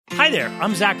Hi there,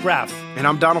 I'm Zach Braff. And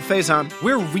I'm Donald Faison.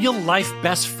 We're real-life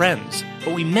best friends,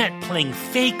 but we met playing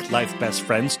fake-life best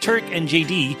friends, Turk and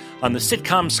JD, on the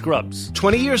sitcom Scrubs.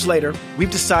 20 years later, we've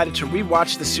decided to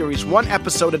rewatch the series one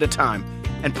episode at a time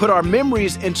and put our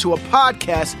memories into a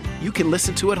podcast you can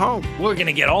listen to at home. We're going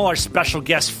to get all our special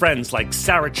guest friends like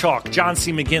Sarah Chalk, John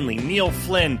C. McGinley, Neil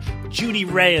Flynn, Judy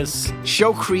Reyes.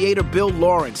 Show creator Bill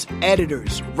Lawrence,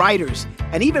 editors, writers,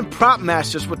 and even prop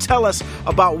masters will tell us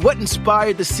about what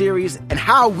inspired the series and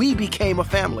how we became a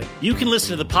family. You can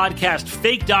listen to the podcast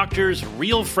Fake Doctors,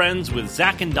 Real Friends with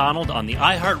Zach and Donald on the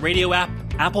iHeartRadio app,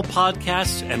 Apple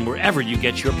Podcasts, and wherever you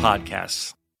get your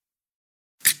podcasts.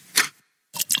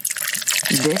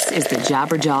 This is the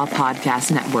Jabberjaw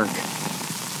Podcast Network.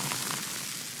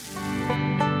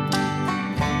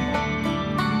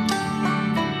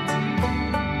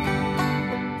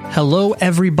 Hello,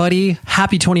 everybody.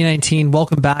 Happy 2019.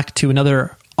 Welcome back to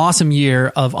another awesome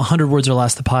year of 100 Words or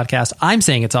Less, the podcast. I'm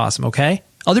saying it's awesome, okay?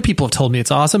 Other people have told me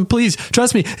it's awesome. Please,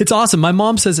 trust me, it's awesome. My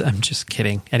mom says, I'm just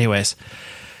kidding. Anyways,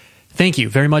 thank you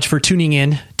very much for tuning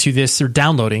in to this, or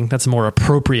downloading, that's a more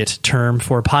appropriate term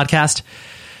for a podcast,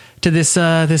 to this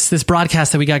this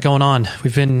broadcast that we got going on.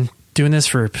 We've been doing this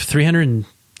for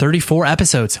 334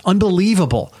 episodes.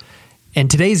 Unbelievable.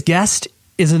 And today's guest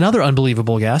is another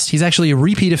unbelievable guest. He's actually a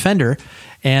repeat offender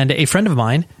and a friend of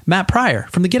mine, Matt Pryor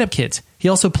from the Get Up Kids. He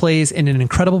also plays in an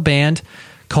incredible band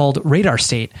called Radar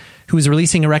State, who is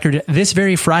releasing a record this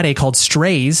very Friday called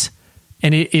Strays,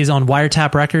 and it is on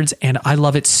Wiretap Records, and I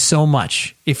love it so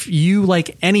much. If you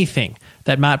like anything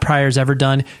that Matt Pryor's ever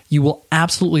done, you will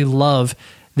absolutely love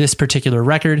this particular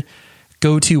record.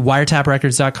 Go to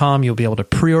wiretaprecords.com. You'll be able to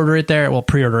pre-order it there. Well,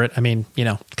 pre-order it. I mean,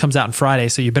 it comes out on Friday,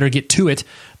 so you better get to it.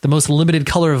 The most limited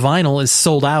color of vinyl is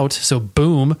sold out, so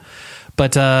boom.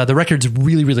 But the record's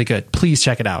really, really good. Please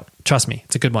check it out. Trust me,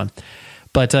 it's a good one.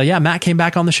 But yeah, Matt came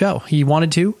back on the show. He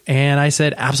wanted to, and I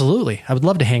said, absolutely. I would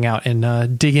love to hang out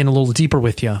and dig in a little deeper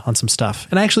with you on some stuff.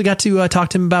 And I actually got to talk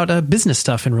to him about business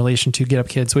stuff in relation to Get Up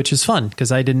Kids, which is fun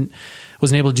because I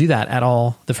wasn't able to do that at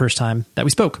all the first time that we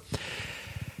spoke.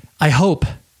 I hope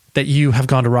that you have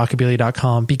gone to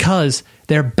rockabilly.com because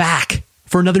they're back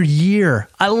for another year.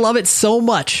 I love it so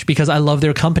much because I love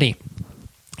their company.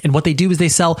 And what they do is they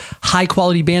sell high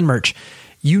quality band merch.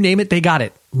 You name it, they got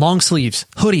it. Long sleeves,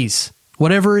 hoodies,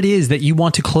 whatever it is that you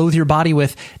want to clothe your body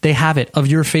with, they have it, of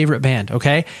your favorite band,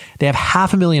 okay? They have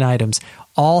 500,000 items,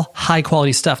 all high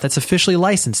quality stuff that's officially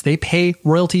licensed. They pay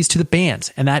royalties to the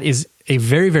bands, and that is a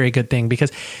very, very good thing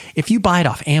because if you buy it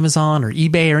off Amazon or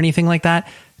eBay or anything like that,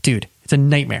 dude, it's a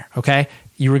nightmare, okay?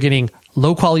 You were getting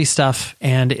low quality stuff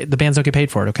and the bands don't get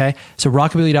paid for it, okay? So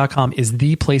rockabilly.com is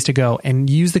the place to go, and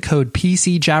use the code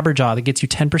PCJabberjaw that gets you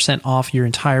 10% off your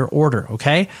entire order,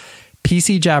 okay?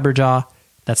 PCJabberjaw,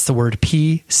 that's the word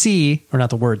PC, or not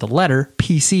the word, the letter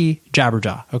PC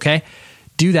Jabberjaw, okay?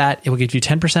 Do that. It will get you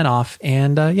 10% off,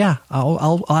 and yeah,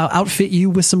 I'll outfit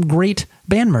you with some great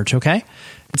band merch, okay?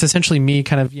 It's essentially me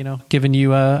kind of, giving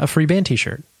you a free band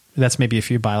t-shirt. That's maybe if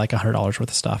you buy like $100 worth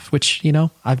of stuff, which,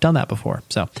 I've done that before.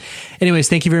 So anyways,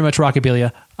 thank you very much,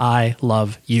 Rockabilia. I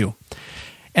love you.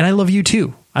 And I love you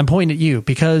too. I'm pointing at you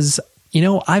because,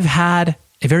 I've had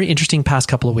a very interesting past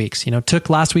couple of weeks. Took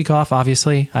last week off,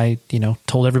 obviously. I,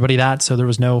 told everybody that. So there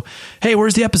was no, hey,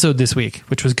 where's the episode this week?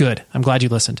 Which was good. I'm glad you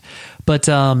listened. But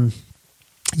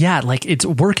yeah, like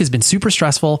work has been super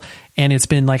stressful, and it's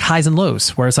been like highs and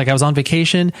lows, where it's like I was on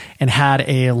vacation and had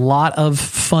a lot of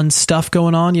fun stuff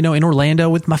going on, in Orlando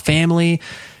with my family,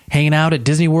 hanging out at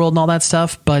Disney World and all that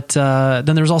stuff. But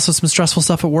then there was also some stressful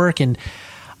stuff at work. And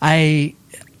I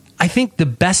think the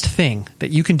best thing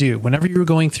that you can do whenever you're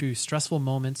going through stressful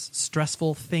moments,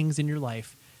 stressful things in your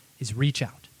life, is reach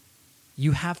out.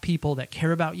 You have people that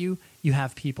care about you. You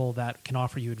have people that can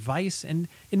offer you advice. And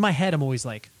in my head, I'm always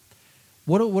like,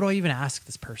 what do I even ask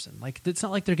this person? Like, it's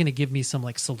not like they're going to give me some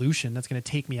like solution that's going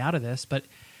to take me out of this. But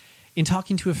in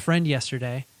talking to a friend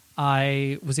yesterday,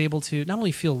 I was able to not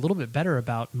only feel a little bit better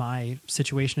about my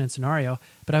situation and scenario,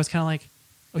 but I was kind of like,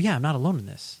 oh yeah, I'm not alone in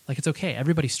this. Like, it's okay.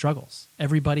 Everybody struggles.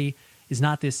 Everybody is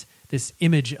not this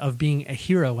image of being a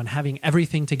hero and having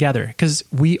everything together, because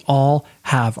we all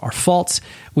have our faults.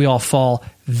 We all fall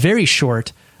very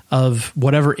short of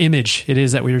whatever image it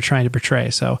is that we were trying to portray.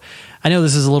 So I know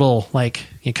this is a little like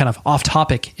kind of off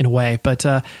topic in a way, but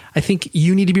I think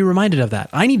you need to be reminded of that.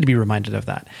 I need to be reminded of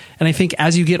that. And I think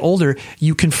as you get older,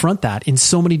 you confront that in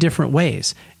so many different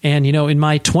ways. And, in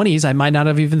my 20s, I might not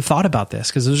have even thought about this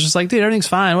because it was just like, dude, everything's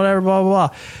fine, whatever, blah, blah,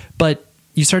 blah. But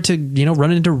you start to,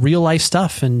 run into real life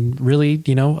stuff, and really,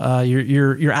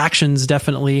 your actions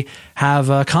definitely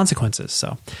have consequences.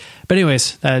 So, but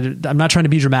anyways, I'm not trying to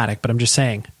be dramatic, but I'm just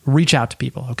saying, reach out to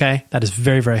people. Okay. That is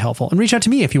very, very helpful. And reach out to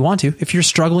me if you want to, if you're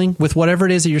struggling with whatever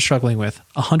it is that you're struggling with.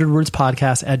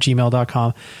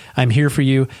 100wordspodcast@gmail.com. I'm here for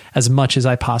you as much as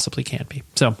I possibly can be.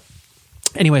 So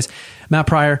anyways, Matt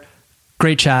Pryor,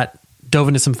 great chat, dove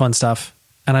into some fun stuff,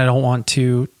 and I don't want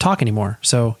to talk anymore.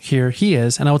 So here he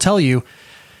is, and I will tell you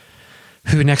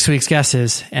who next week's guest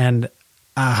is. And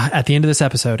at the end of this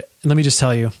episode, let me just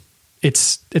tell you,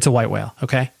 it's a white whale.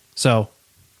 Okay. So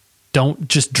don't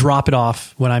just drop it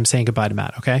off when I'm saying goodbye to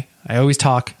Matt. Okay. I always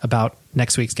talk about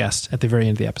next week's guest at the very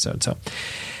end of the episode. So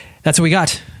that's what we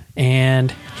got.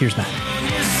 And here's Matt.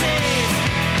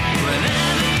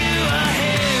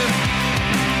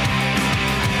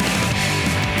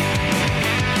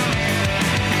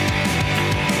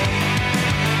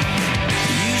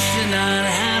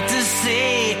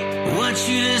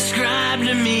 You describe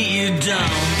to me, you don't deserve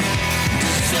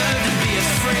to be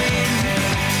afraid.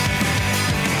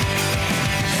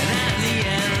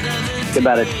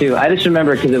 About it too. I just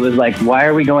remember because it was like, why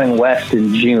are we going west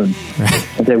in June?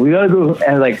 I said, we gotta go. And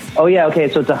I was like, oh yeah,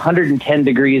 okay, so it's 110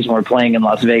 degrees when we're playing in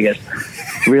Las Vegas.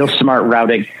 Real smart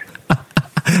routing.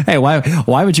 Hey,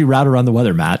 why would you route around the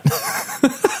weather, Matt?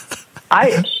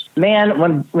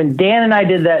 When Dan and I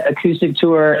did that acoustic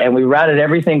tour and we routed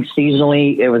everything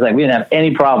seasonally, it was like we didn't have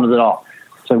any problems at all.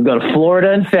 So we go to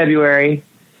Florida in February.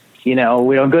 We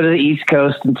don't go to the East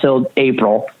Coast until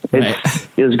April. It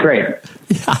was great.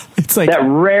 Yeah, it's like that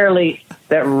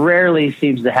rarely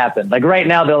seems to happen. Like right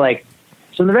now, they're like,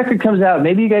 so the record comes out,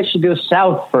 maybe you guys should go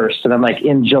south first. And I'm like,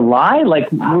 in July, like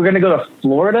we're gonna go to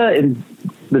Florida and.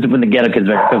 When the Ghetto Kids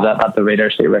record comes out, not the Radar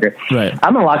State record. Right.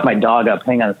 I'm going to lock my dog up.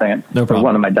 Hang on a second. No problem. For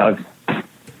one of my dogs.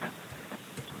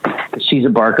 She's a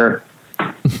barker.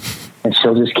 And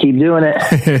she'll just keep doing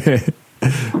it.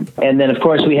 And then, of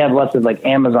course, we have lots of like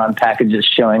Amazon packages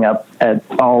showing up at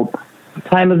all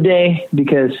time of day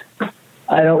because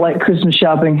I don't like Christmas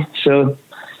shopping. So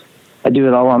I do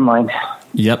it all online.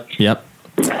 Yep.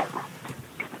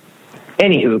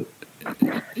 Anywho.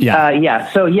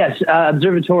 Yeah. So yes,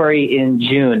 Observatory in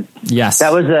June. Yes.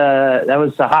 That was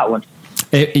a hot one.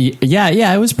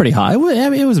 It was pretty hot.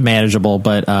 It was manageable,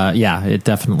 but it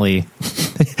definitely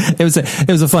it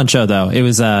was a fun show though.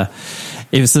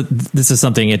 This is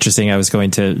something interesting I was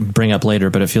going to bring up later,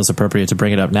 but it feels appropriate to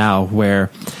bring it up now where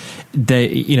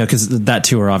they, because that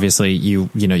tour, obviously you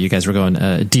guys were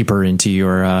going deeper into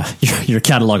your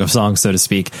catalog of songs, so to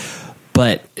speak.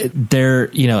 But there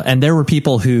were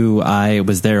people who I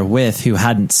was there with who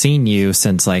hadn't seen you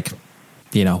since like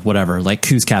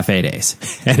Coos Cafe days.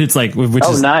 And it's like, which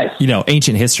is nice.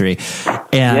 Ancient history.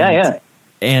 And,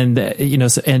 and,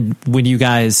 and when you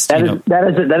guys,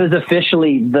 that is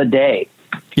officially the day.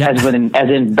 Yeah. As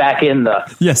in back in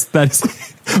the, yes, that's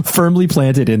firmly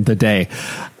planted in the day.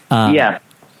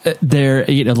 There,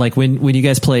 like when you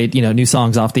guys played, new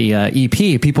songs off the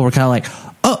EP, people were kind of like,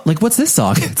 oh, like what's this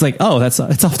song? It's like, oh, it's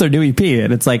off their new EP.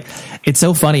 And it's like, it's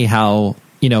so funny how,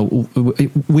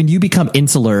 when you become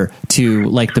insular to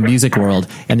like the music world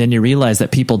and then you realize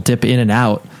that people dip in and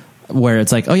out where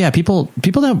it's like, oh yeah, people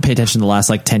don't pay attention to the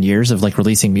last like 10 years of like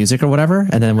releasing music or whatever.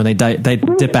 And then when they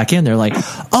dip back in, they're like,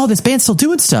 oh, this band's still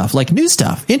doing stuff, like new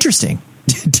stuff. Interesting.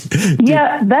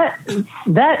 Yeah.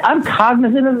 That I'm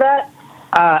cognizant of that.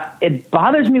 It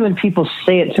bothers me when people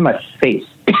say it to my face.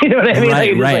 You know what I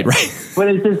mean? Right. When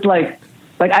it's just like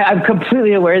I'm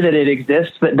completely aware that it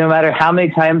exists, but no matter how many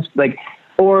times,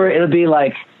 or it'll be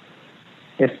like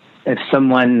if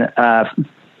someone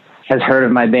has heard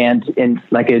of my band in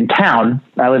town.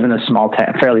 I live in a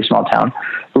fairly small town.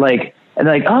 And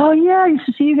they're like, oh yeah, I used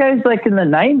to see you guys like in the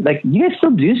night. Like you guys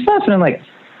still do stuff, and I'm like,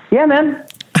 yeah, man,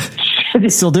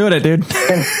 still doing it, dude.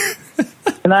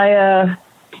 Can I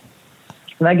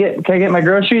get my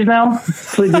groceries now?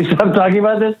 Please do stop talking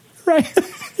about this. Right.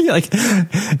 You're like,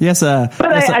 yes. But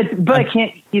I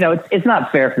can't, it's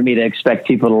not fair for me to expect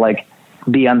people to like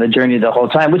be on the journey the whole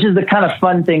time, which is the kind of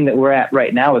fun thing that we're at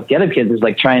right now with Ghetto Kids is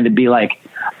like trying to be like,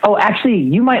 oh, actually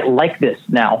you might like this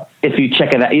now if you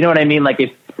check it out. You know what I mean? Like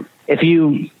if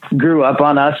you grew up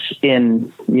on us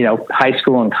in, high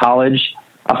school and college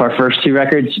off our first two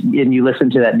records and you listen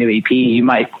to that new EP, you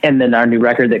might, and then our new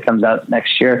record that comes out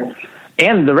next year,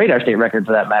 and the Radar State record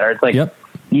for that matter. It's like, yep.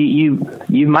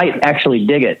 You might actually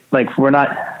dig it. Like we're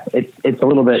not, it's a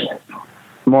little bit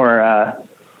more,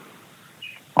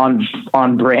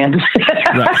 on brand.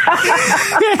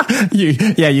 You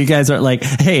guys are like,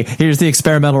 hey, here's the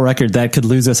experimental record that could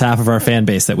lose us half of our fan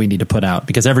base that we need to put out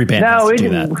because every band has to do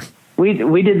that.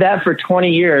 we did that for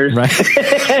 20 years. Right.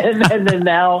 and then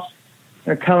now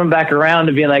they're coming back around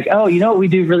to being like, oh, you know what we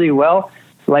do really well?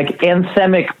 Like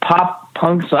anthemic pop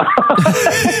punk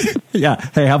songs. Yeah.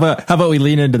 Hey, how about we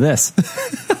lean into this?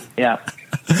 Yeah.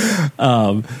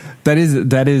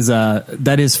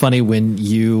 That is funny when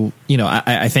you know,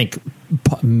 I think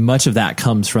much of that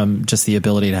comes from just the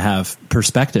ability to have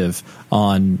perspective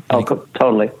on.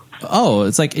 Totally. Oh,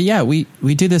 it's like, yeah, we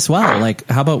do this well. Like,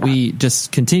 how about we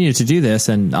just continue to do this?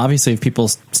 And obviously if people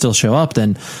still show up,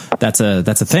 then that's a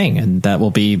thing. And that will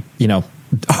be, you know,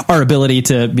 our ability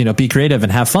to, you know, be creative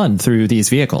and have fun through these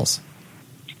vehicles.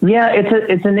 Yeah.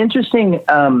 It's an interesting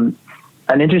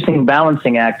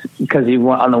balancing act, because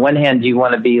on the one hand, you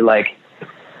want to be like,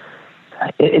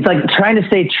 it's like trying to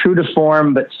stay true to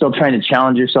form, but still trying to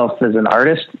challenge yourself as an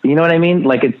artist. You know what I mean?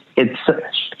 Like it's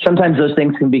sometimes those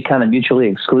things can be kind of mutually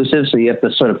exclusive. So you have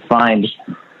to sort of find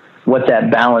what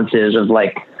that balance is of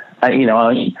like, didn't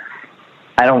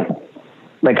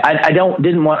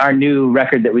want our new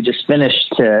record that we just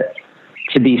finished to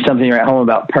be Something to Write Home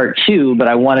About Part 2, but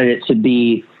I wanted it to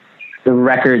be the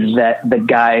record that the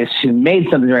guys who made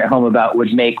Something to Write Home About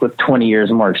would make with 20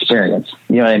 years more experience.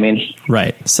 You know what I mean?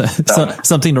 Right. So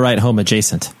Something to Write Home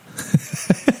adjacent.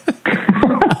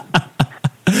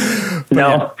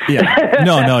 No. Yeah.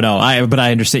 No. But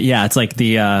I understand. Yeah. It's like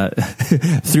the,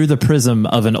 through the prism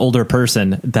of an older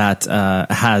person that,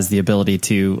 has the ability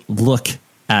to look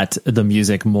at the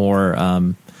music more,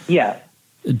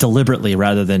 deliberately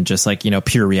rather than just like, you know,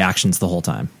 pure reactions the whole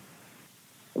time.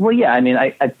 Well, yeah, I mean,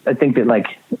 I think that like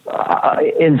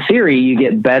in theory, you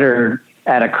get better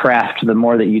at a craft the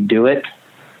more that you do it.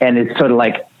 And it's sort of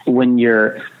like when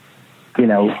you're, you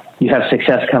know, you have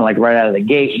success kind of like right out of the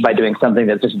gate by doing something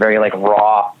that's just very like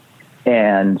raw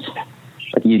and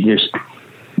you just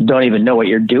don't even know what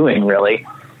you're doing really.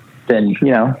 Then,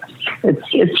 you know, it's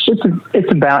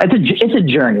a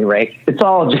journey, right? It's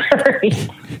all a journey.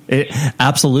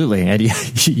 Absolutely. And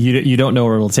you don't know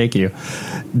where it'll take you.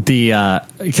 The,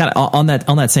 kind of on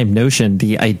that same notion,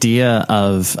 the idea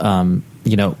of,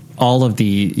 you know, all of the,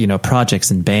 you know,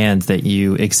 projects and bands that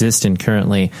you exist in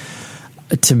currently,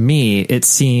 to me, it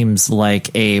seems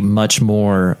like a much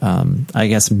more, I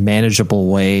guess, manageable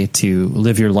way to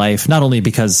live your life. Not only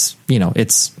because, you know,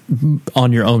 it's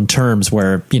on your own terms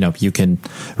where, you know, you can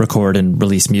record and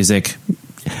release music.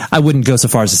 I wouldn't go so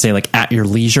far as to say like at your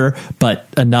leisure, but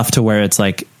enough to where it's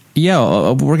like,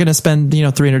 we're going to spend, you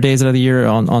know, 300 days out of the year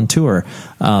on tour.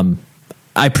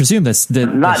 I presume that's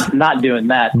not doing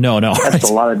that. No, that's right.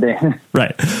 A lot of days.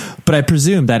 Right. But I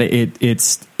presume that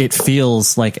it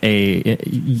feels like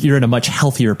you're in a much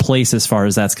healthier place as far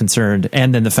as that's concerned.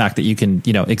 And then the fact that you can,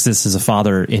 you know, exist as a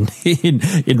father in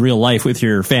real life with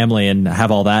your family and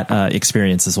have all that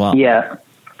experience as well. Yeah.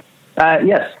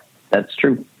 Yes, that's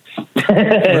true.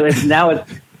 Now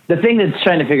the thing that's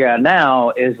trying to figure out now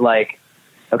is like,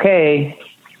 okay,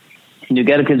 new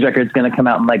Ghetto Kids record is going to come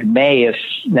out in like May of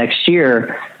next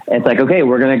year. And it's like, okay,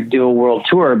 we're going to do a world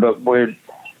tour, but we're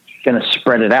going to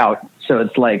spread it out. So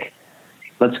it's like,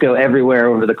 let's go everywhere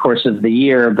over the course of the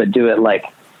year, but do it like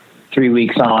 3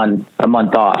 weeks on, a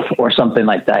month off or something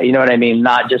like that. You know what I mean?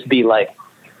 Not just be like,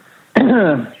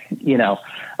 you know,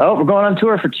 oh, we're going on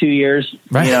tour for 2 years.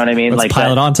 Right. You know what I mean? Let's like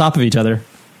pile it on top of each other.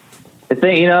 The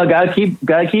thing, you know, gotta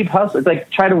keep hustling. It's like,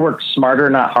 try to work smarter,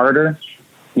 not harder.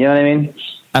 You know what I mean?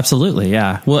 Absolutely.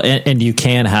 Yeah. Well, and you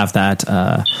can have that.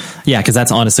 Cause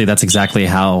that's exactly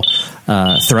how,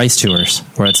 Thrice tours,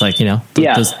 where it's like, you know,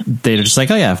 they're just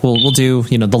like, oh yeah, we'll do,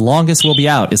 you know, the longest we'll be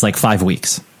out is like 5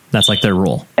 weeks. That's like their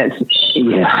rule. God,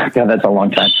 that's a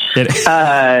long time.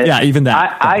 Even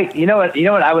that. You know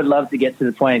what I would love to get to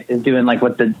the point is doing like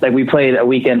we played a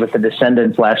weekend with the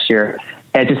Descendants last year.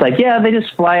 And it's just like, they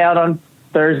just fly out on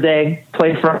Thursday,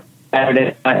 play for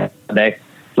Saturday, Sunday,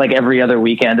 like every other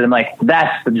weekend. And I'm like,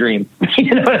 that's the dream.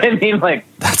 You know what I mean? Like,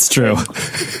 that's true.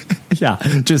 Yeah.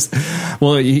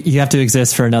 You have to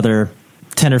exist for another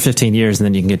 10 or 15 years and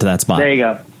then you can get to that spot. There you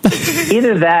go.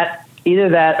 Either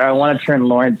that, or I want to turn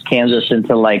Lawrence, Kansas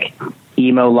into like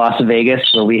emo Las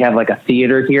Vegas, where we have like a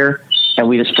theater here and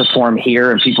we just perform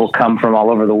here and people come from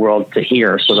all over the world to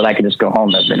hear so that I can just go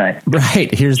home every night.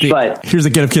 Right. Here's a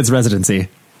Get Up Kids residency.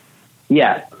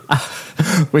 Yeah.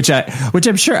 Which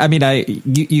I'm sure, I mean,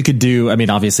 you could do, I mean,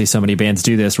 obviously so many bands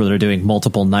do this where they're doing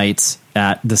multiple nights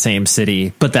at the same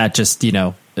city, but that just, you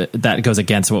know, that goes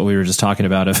against what we were just talking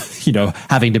about of, you know,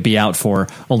 having to be out for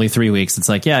only 3 weeks. It's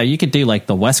like, you could do like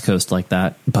the West Coast like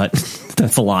that, but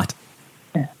that's a lot.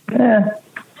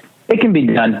 It can be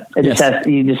done. You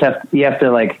have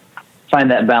to like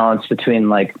find that balance between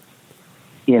like,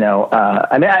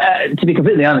 I mean, to be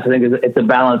completely honest, I think it's a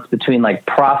balance between like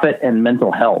profit and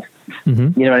mental health.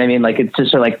 Mm-hmm. You know what I mean? Like, it's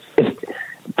just sort of like,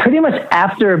 if pretty much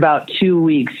after about 2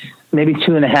 weeks, maybe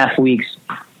 2.5 weeks,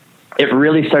 it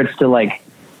really starts to like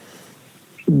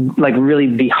really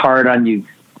be hard on you.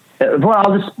 Well,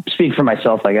 I'll just speak for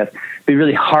myself, I guess. Be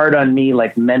really hard on me,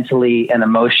 like mentally and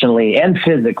emotionally and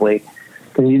physically,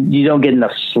 because you don't get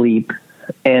enough sleep.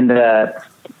 And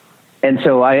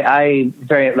so I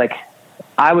very like,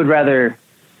 I would rather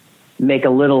make a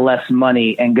little less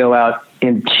money and go out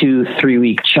in 2-3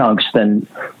 week chunks than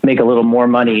make a little more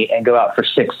money and go out for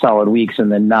 6 solid weeks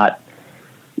and then not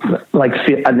like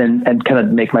feel, and kind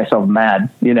of make myself mad,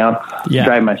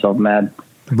 drive myself mad.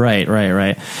 Right.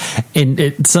 And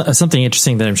it's something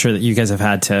interesting that I'm sure that you guys have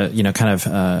had to, kind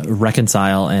of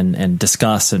reconcile and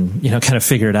discuss and, kind of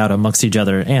figure it out amongst each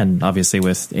other. And obviously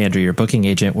with Andrew, your booking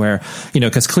agent, where,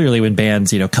 because clearly when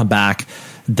bands, come back,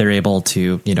 they're able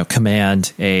to,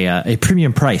 command a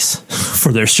premium price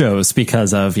for their shows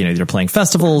because of, they're playing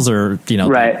festivals or,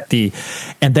 right.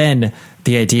 And then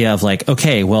the idea of like,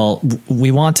 okay, well, we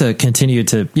want to continue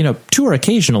to, tour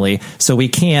occasionally. So we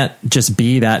can't just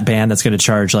be that band that's going to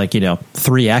charge like,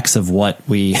 3x of what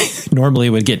we normally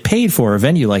would get paid for a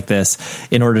venue like this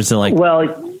in order to like,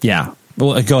 yeah,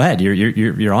 well, go ahead.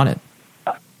 You're on it.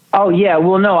 Oh yeah.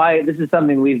 Well, no, this is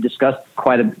something we've discussed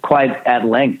quite at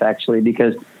length actually,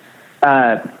 because,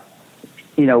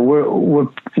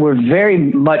 we're very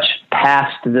much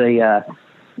past the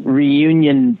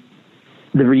reunion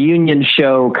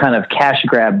show kind of cash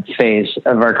grab phase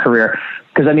of our career.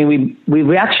 Because I mean,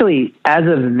 we've actually, as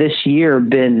of this year,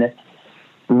 been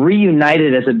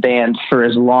reunited as a band for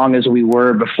as long as we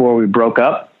were before we broke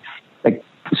up. Like,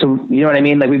 so you know what I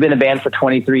mean? Like, we've been a band for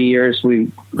 23 years.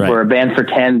 We were a band for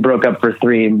 10, broke up for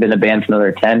 3, and been a band for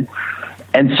another 10.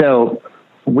 And so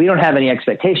we don't have any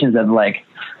expectations of like,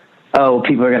 oh,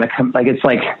 people are going to come. Like, it's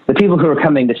like the people who are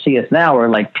coming to see us now are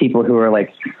like people who are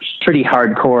like pretty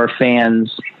hardcore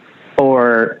fans,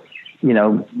 or,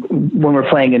 when we're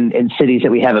playing in cities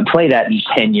that we haven't played at in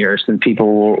 10 years, then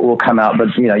people will come out,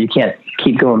 but you can't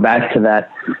keep going back to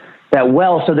that.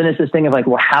 Well, so then it's this thing of like,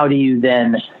 well, how do you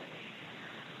then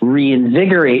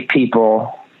reinvigorate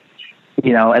people,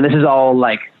 and this is all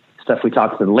like stuff we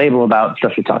talked to the label about,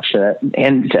 stuff we talked to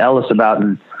Ellis about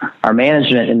and our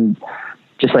management, and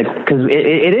just like, cause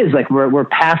it is like, we're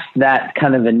past that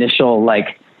kind of initial,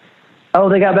 like, oh,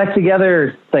 they got back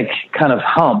together, like kind of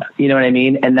hump, you know what I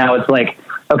mean? And now it's like,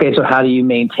 okay, so how do you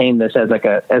maintain this as like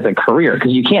as a career?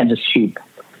 Cause you can't just keep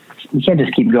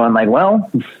going like, well,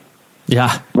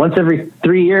 yeah, once every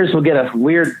 3 years we'll get a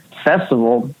weird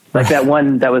festival like that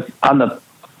one that was on the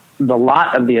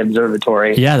lot of the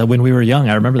observatory. Yeah. When we were young,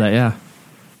 I remember that. Yeah.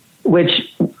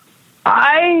 Which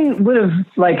I would have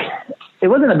like, it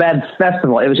wasn't a bad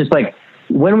festival. It was just like,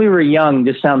 when we were young,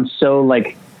 just sounds so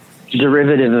like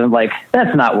derivative of like,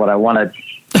 that's not what I want to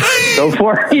go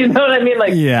for. You know what I mean?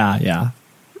 Like, yeah.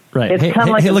 Right. It's kind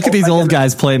of like, hey, look at these old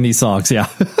guys playing these songs. Yeah.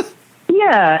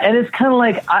 Yeah. And it's kind of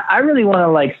like, I really want to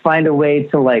like find a way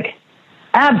to like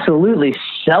absolutely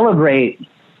celebrate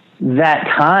that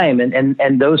time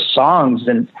and those songs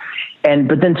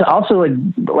but then to also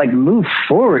like move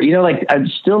forward, like I'm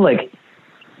still like,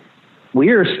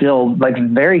 we're still like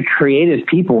very creative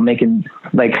people making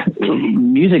like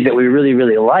music that we really,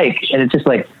 really like. And it's just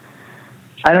like,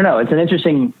 I don't know. It's an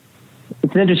interesting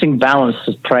balance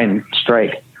to try and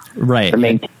strike. Right.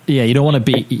 Yeah. You don't want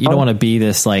to be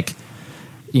this like,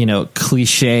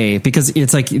 cliche, because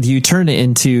it's like you turn it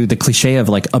into the cliche of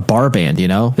like a bar band,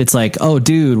 it's like, oh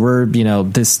dude, we're,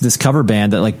 this cover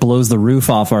band that like blows the roof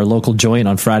off our local joint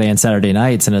on Friday and Saturday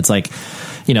nights. And it's like,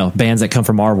 bands that come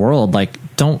from our world, like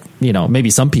don't, maybe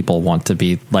some people want to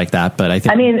be like that, but I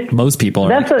think most people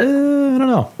are like, I don't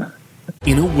know.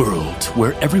 In a world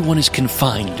where everyone is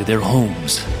confined to their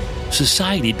homes,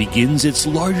 society begins its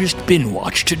largest bin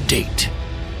watch to date.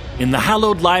 In the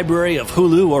hallowed library of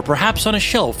Hulu, or perhaps on a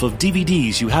shelf of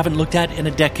DVDs you haven't looked at in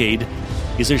a decade,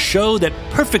 is a show that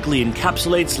perfectly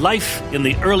encapsulates life in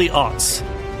the early aughts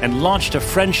and launched a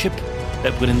friendship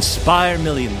that would inspire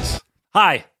millions.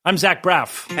 Hi, I'm Zach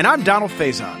Braff. And I'm Donald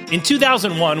Faison. In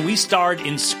 2001, we starred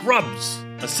in Scrubs,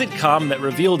 a sitcom that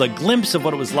revealed a glimpse of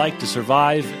what it was like to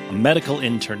survive a medical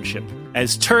internship.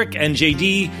 As Turk and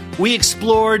JD, we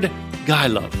explored guy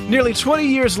love. Nearly 20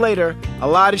 years later, a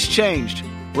lot has changed.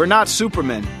 We're not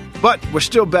Supermen, but we're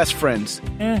still best friends.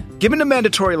 Given the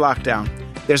mandatory lockdown,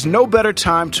 there's no better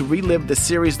time to relive the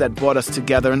series that brought us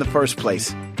together in the first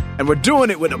place. And we're doing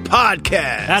it with a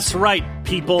podcast. That's right.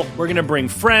 people. We're going to bring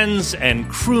friends and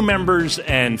crew members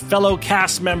and fellow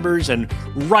cast members and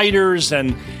writers.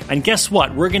 And guess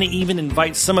what? We're going to even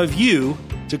invite some of you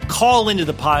to call into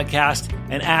the podcast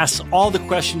and ask all the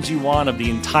questions you want of the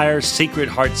entire Sacred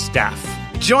Heart staff.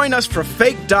 Join us for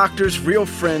Fake Doctors, Real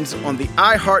Friends on the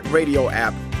iHeartRadio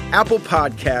app, Apple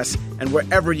Podcasts, and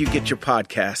wherever you get your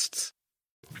podcasts.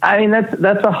 I mean, that's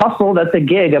a hustle. That's a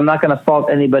gig. I'm not going to fault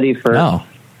anybody for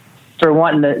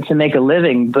wanting to make a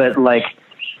living, but like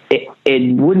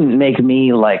it wouldn't make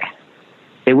me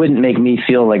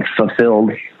feel like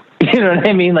fulfilled. You know what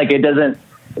I mean? Like it doesn't.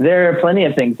 There are plenty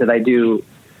of things that I do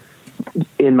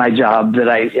in my job that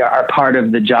are part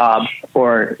of the job,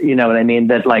 or you know what I mean.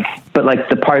 But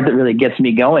the part that really gets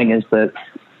me going is the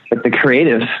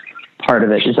creative part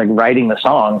of it, just like writing the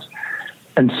songs.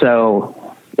 And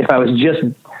so if I was just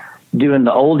doing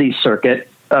the oldie circuit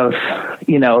of,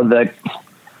 you know,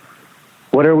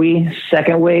 what are we? The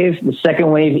second wave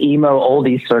emo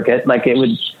oldie circuit. Like it would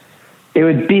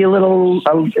be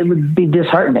it would be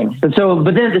disheartening. But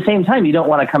then at the same time, you don't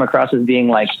want to come across as being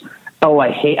like, oh,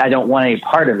 I don't want any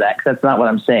part of that. 'Cause that's not what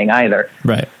I'm saying either.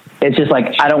 Right. It's just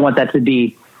like, I don't want that to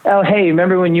be, oh, hey,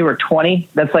 remember when you were 20?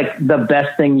 That's like the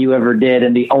best thing you ever did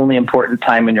and the only important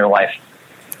time in your life.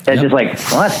 It's just like,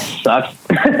 well, that sucks.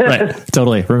 Right.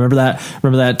 Totally. Remember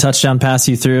that touchdown pass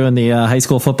you threw in the high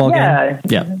school football game?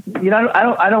 Yeah. You know,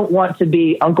 I don't want to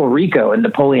be Uncle Rico in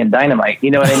Napoleon Dynamite.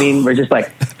 You know what I mean? We're just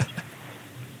like,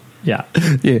 yeah.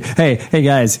 Hey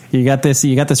guys, you got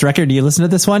this record? Do you listen to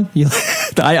this one?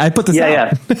 I put this out.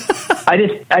 Yeah.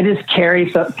 I just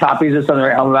carry some copies of Southern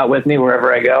Realm About with me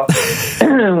wherever I go.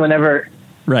 Whenever.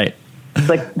 Right.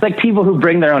 It's like people who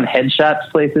bring their own headshots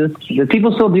places. Do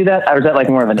people still do that? Or is that like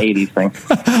more of an 80s thing?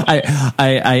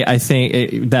 I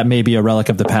think that may be a relic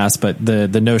of the past, but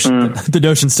the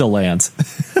notion still lands.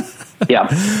 Yeah.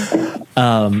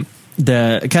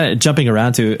 The kind of jumping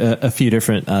around to a few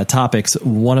different topics,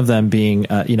 one of them being,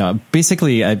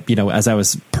 basically, as I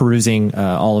was perusing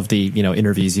all of the,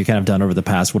 interviews you kind of done over the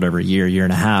past, year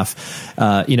and a half,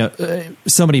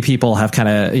 so many people have kind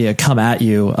of come at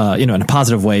you, in a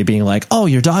positive way, being like, oh,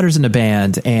 your daughter's in a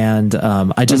band. And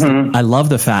I love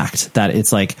the fact that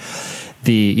it's like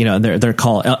they're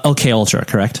called LK Ultra,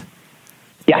 correct?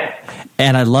 Yeah.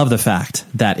 And I love the fact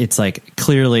that it's like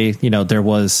clearly, there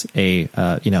was a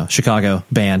Chicago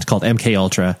band called MK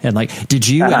Ultra, and like, did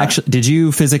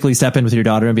you physically step in with your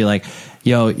daughter and be like,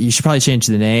 yo, you should probably change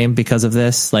the name because of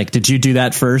this? Like, did you do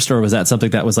that first, or was that something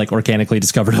that was like organically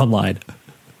discovered online?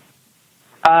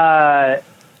 Well,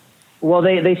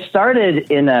 they started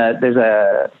in there's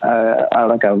a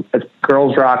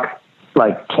girls rock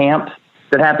like camp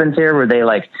that happens here where they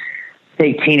like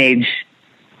take teenage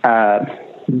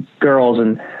girls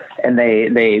and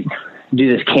they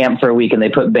do this camp for a week and they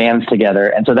put bands together.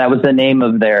 And so that was the name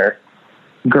of their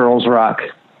girls rock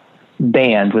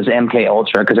band, was MK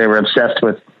Ultra, because they were obsessed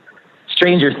with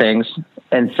Stranger Things.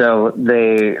 And so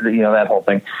they, that whole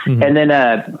thing. Mm-hmm. And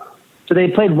then, so they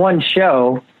played one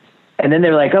show and then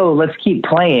they're like, oh, let's keep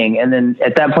playing. And then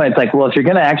at that point it's like, well, if you're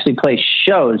going to actually play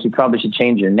shows, you probably should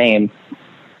change your name.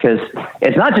 Because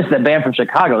it's not just the band from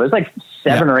Chicago. There's like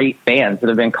 7 or 8 bands that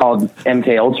have been called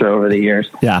MK Ultra over the years.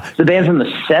 Yeah, the band's from the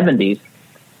 70s.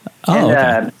 Oh,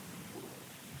 okay.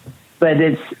 But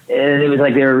it was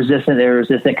like they were resistant. They're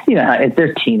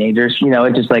teenagers.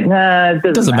 It just like, nah, it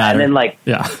doesn't matter. And then like,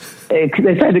 they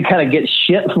tried to kind of get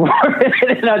shit for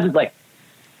it, and I was just like,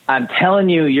 I'm telling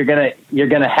you, you're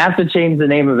gonna have to change the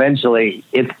name eventually.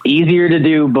 It's easier to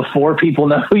do before people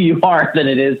know who you are than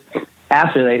it is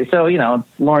after they. So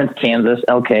Lawrence, Kansas,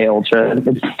 LK Ultra.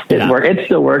 It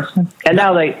still works. And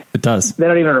now it does. They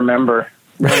don't even remember.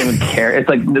 They don't even care. It's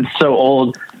like, it's so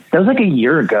old. That was like a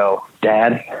year ago,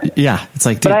 Dad. Yeah, it's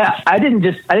like. But I didn't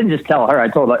just tell her. I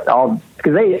told all,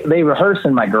 because they rehearse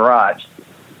in my garage.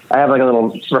 I have like a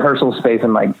little rehearsal space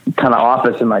in my kind of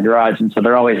office in my garage, and so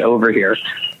they're always over here.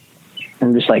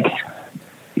 I'm just like,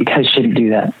 you guys shouldn't do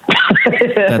that.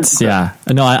 That's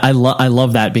No, I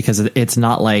love that, because it's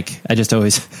not like I just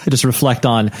reflect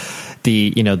on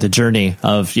the the journey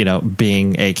of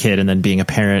being a kid and then being a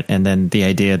parent, and then the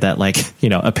idea that like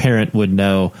a parent would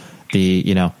know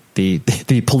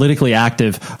the politically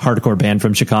active hardcore band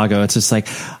from Chicago. It's just like,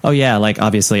 oh yeah, like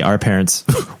obviously our parents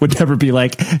would never be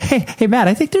like, hey Matt,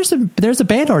 I think there's a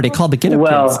band already called the Get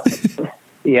Up Kids.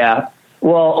 Yeah.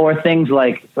 Well, or things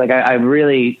like I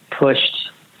really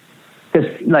pushed,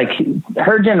 because like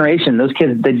her generation, those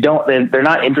kids, they're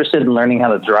not interested in learning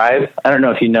how to drive. I don't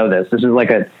know if you know this. This is like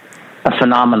a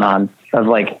phenomenon of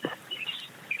like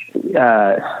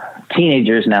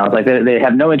teenagers now. It's like they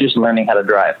have no interest in learning how to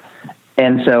drive.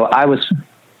 And so I was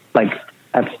like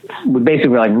we basically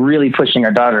were like really pushing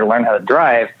our daughter to learn how to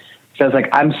drive. So I was like,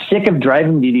 I'm sick of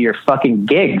driving you to your fucking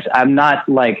gigs. I'm not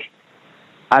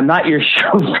your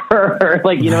chauffeur.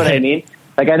 Like, you know what I mean?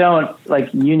 Like, I don't,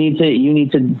 like, you need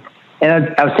to,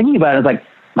 and I was thinking about it. I was like,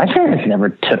 my parents never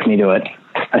took me to a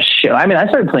show. I mean, I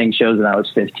started playing shows when I was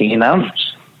 15. I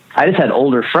just had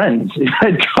older friends who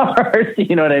had cars.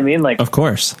 You know what I mean? Like, of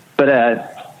course. But,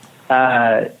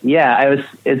 yeah, I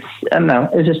don't know.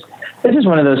 It's just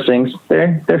one of those things.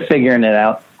 They're figuring it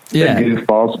out. Yeah. They're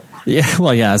goofballs. Yeah,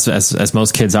 well, yeah, as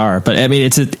most kids are, but I mean,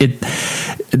 the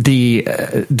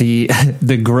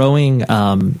growing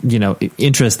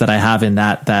interest that I have in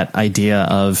that idea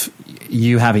of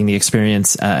you having the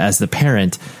experience as the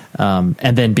parent, and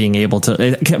then being able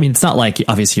to. I mean, it's not like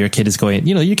obviously your kid is going.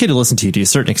 Your kid will listen to you to a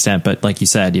certain extent, but like you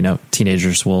said,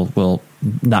 teenagers will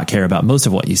not care about most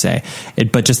of what you say.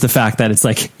 But just the fact that it's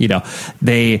like a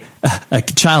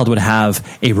child would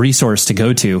have a resource to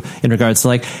go to in regards to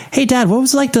like, hey, Dad, what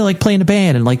was it like to like play in a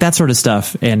band and like that sort of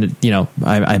stuff. And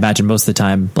I imagine most of the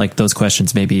time like those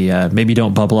questions maybe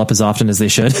don't bubble up as often as they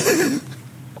should.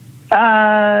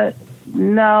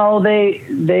 No,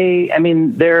 I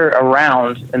mean, they're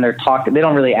around and they're talking. They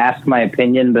don't really ask my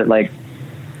opinion, but like,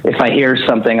 if I hear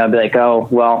something, I'll be like, oh,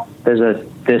 well, there's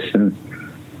this and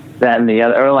that and the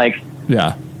other, or like,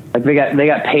 yeah, like they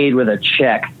got paid with a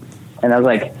check, and I was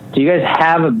like, do you guys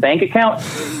have a bank account?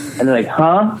 And they're like,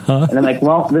 huh? And I'm like,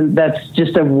 well, then that's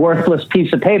just a worthless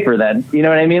piece of paper. Then, you know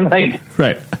what I mean? Like,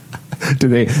 right. Do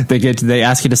they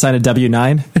ask you to sign a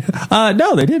W-9?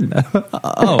 No, they didn't.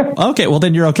 Oh, okay. Well,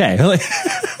 then you're okay. There's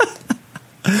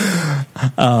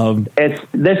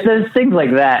things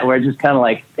like that where it's just kind of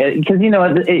like, because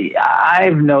I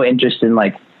have no interest in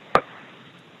like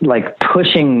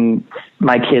pushing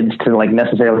my kids to like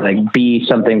necessarily like be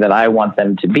something that I want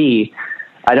them to be.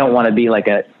 I don't want to be like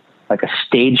a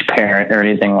stage parent or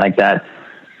anything like that.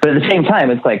 But at the same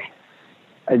time, it's like,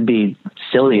 it'd be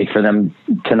silly for them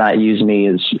to not use me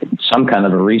as some kind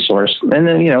of a resource. And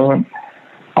then,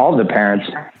 all the parents.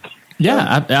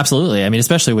 Yeah, absolutely. I mean,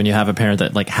 especially when you have a parent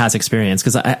that like has experience,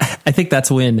 because I think that's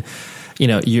when,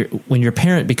 when your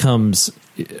parent becomes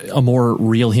a more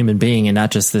real human being and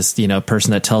not just this,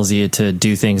 person that tells you to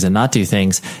do things and not do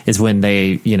things, is when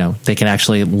they can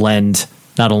actually lend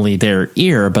not only their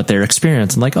ear, but their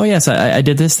experience. And like, oh yes, I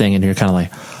did this thing. And you're kind of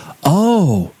like,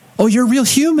 oh, you're a real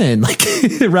human, like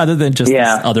rather than just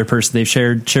this other person they've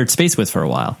shared space with for a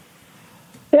while.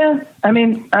 Yeah, I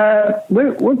mean,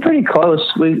 we're pretty close.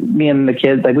 Me and the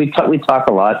kids, like we talk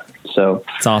a lot. So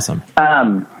it's awesome.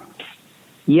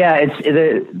 Yeah,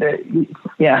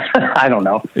 yeah. I don't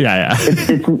know. Yeah.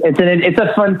 It's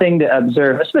a fun thing to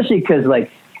observe, especially because like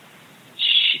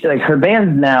her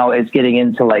band now is getting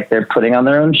into like they're putting on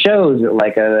their own shows at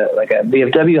like a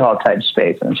VFW hall type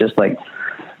space, and it's just like,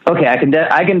 okay, I can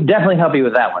definitely help you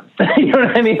with that one. You know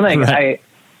what I mean? Like, right.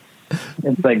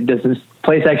 It's like, does this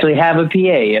place actually have a PA?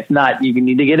 If not, you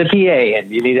need to get a PA,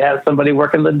 and you need to have somebody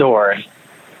working the door, and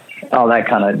all that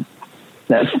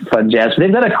that's fun jazz. But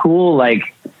they've got a cool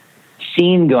like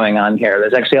scene going on here.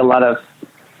 There's actually a lot of,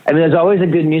 I mean, there's always a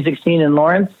good music scene in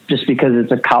Lawrence, just because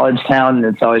it's a college town and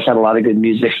it's always had a lot of good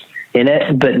music in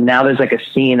it. But now there's like a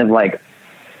scene of like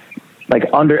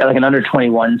an under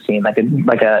 21 scene, like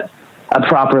a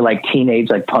proper like teenage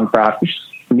like punk rock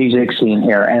music scene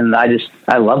here, and I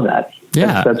love that.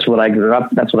 Yeah, that's what I grew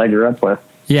up with.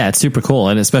 Yeah, it's super cool,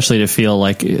 and especially to feel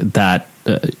like that,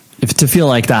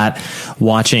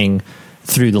 watching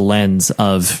through the lens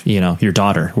of your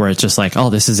daughter, where it's just like, oh,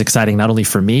 this is exciting not only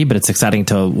for me, but it's exciting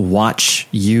to watch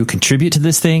you contribute to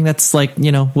this thing that's like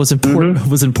was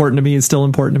important to me, is still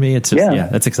important to me. It's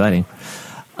just, that's exciting.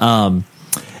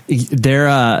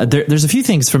 There's a few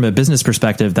things from a business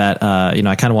perspective that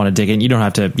I kind of want to dig in. You don't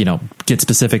have to get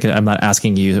specific. I'm not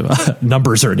asking you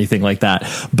numbers or anything like that.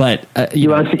 But you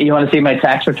want to see my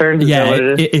tax return?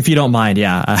 If you don't mind,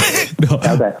 no.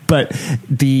 Okay. But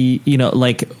the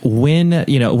like when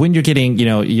you're getting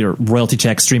your royalty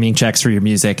checks, streaming checks for your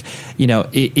music,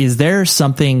 is there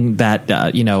something that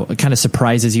kind of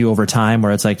surprises you over time,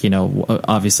 where it's like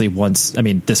obviously once, I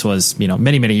mean, this was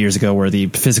many years ago, where the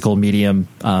physical medium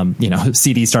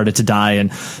CD started to die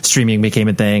and streaming became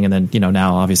a thing, and then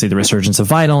now obviously the resurgence of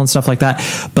vinyl and stuff like that.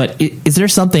 But is there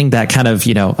something that kind of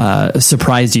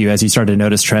surprised you as you started to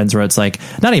notice trends, where it's like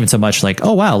not even so much like,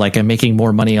 oh wow, like I'm making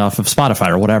more money off of Spotify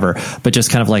or whatever, but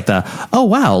just kind of like the, oh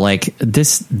wow, like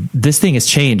this thing has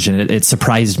changed and it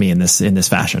surprised me in this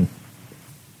fashion?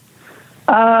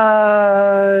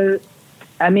 I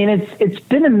mean, it's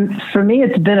been for me,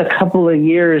 it's been a couple of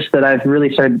years that I've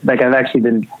really started, like I've actually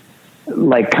been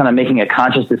like kind of making a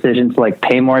conscious decision to like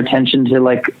pay more attention to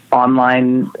like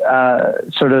online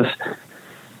the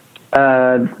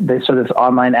sort of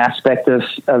online aspect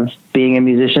of being a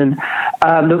musician.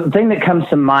 The thing that comes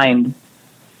to mind,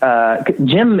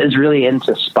 Jim is really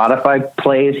into Spotify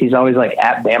plays. He's always like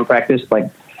at band practice,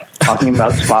 like talking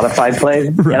about Spotify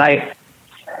plays. Right. And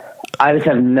I just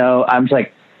have I'm just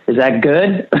like, is that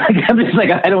good? Like, I'm just like,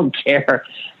 I don't care.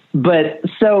 But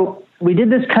so we did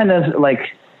this kind of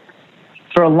like,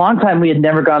 for a long time, we had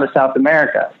never gone to South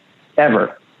America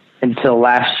ever until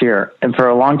last year. And for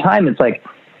a long time, it's like,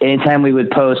 anytime we would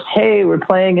post, hey, we're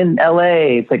playing in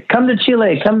LA, it's like, come to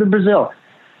Chile, come to Brazil.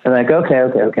 And like,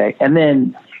 okay. And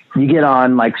then you get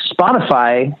on like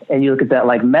Spotify and you look at that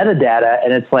like metadata,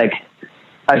 and it's like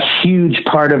a huge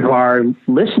part of our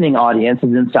listening audience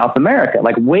is in South America,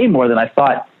 like way more than I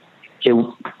thought it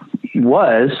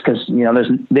was, because, you know,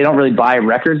 they don't really buy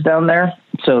records down there.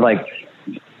 So like,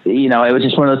 you know, it was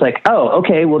just one of those like, oh,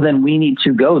 okay, well then we need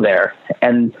to go there.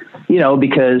 And, you know,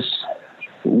 because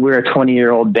we're a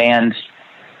 20-year-old band,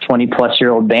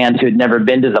 20-plus-year-old band who had never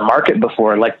been to the market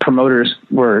before. Like, promoters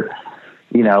were,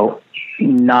 you know,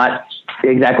 not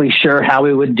exactly sure how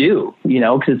we would do, you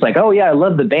know, because it's like, oh yeah, I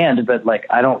love the band, but like,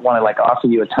 I don't want to like offer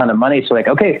you a ton of money. So like,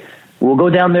 okay, we'll go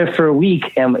down there for a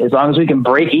week, and as long as we can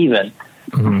break even,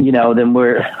 you know, then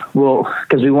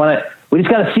because we just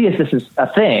got to see if this is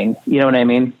a thing, you know what I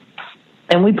mean?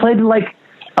 And we played to like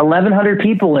 1,100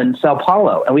 people in Sao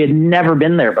Paulo, and we had never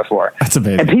been there before. That's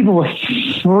amazing. And people were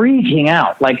freaking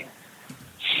out. Like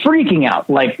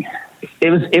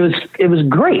it was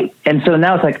great. And so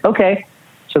now it's like, okay,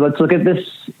 so let's look at this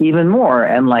even more.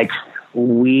 And like,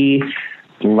 we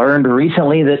learned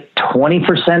recently that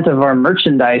 20% of our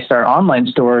merchandise, our online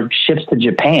store, ships to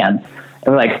Japan. And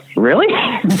we're like, really?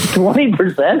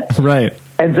 20%? Right.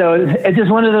 And so it's just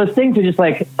one of those things to just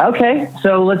like, okay,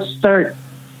 so let's start.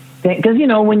 Because, you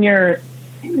know, when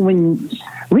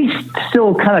we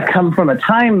still kind of come from a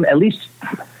time, at least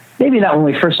maybe not when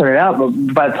we first started out, but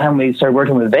by the time we started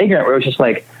working with Vagrant, where it was just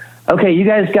like, okay, you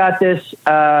guys got this.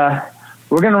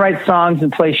 We're going to write songs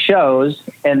and play shows,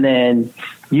 and then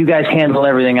you guys handle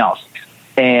everything else.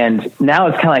 And now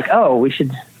it's kind of like, oh, we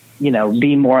should, you know,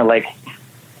 be more like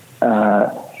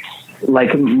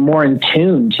more in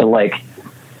tune to like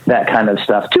that kind of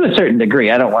stuff to a certain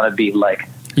degree. I don't want to be like,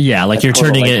 yeah, like you're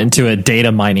turning it into a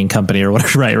data mining company or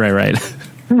whatever. Right.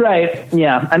 Right.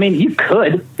 Yeah. I mean, you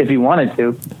could if you wanted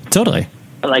to. Totally.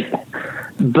 Like,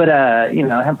 but you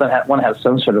know, I want to have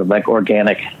some sort of like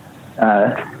organic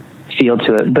feel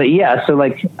to it. But yeah, so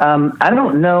like, I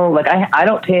don't know. Like, I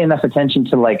don't pay enough attention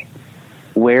to like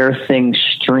where things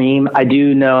stream. I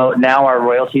do know now our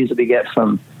royalties that we get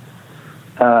from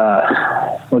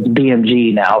what's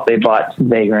BMG now. They bought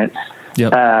Vagrant.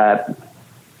 Yep.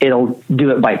 It'll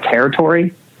do it by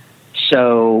territory.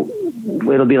 So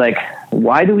it'll be like,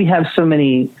 why do we have so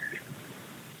many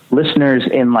listeners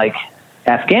in like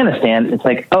Afghanistan? It's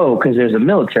like, oh, because there's a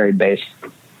military base,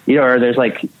 you know, or there's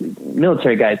like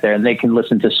military guys there and they can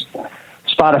listen to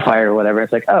Spotify or whatever.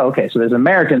 It's like, oh, okay, so there's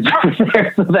Americans over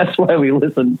there, so that's why we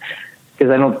listen.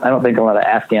 Because I don't think a lot of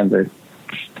Afghanis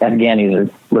are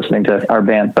listening to our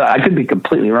band, but I could be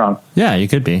completely wrong. Yeah, you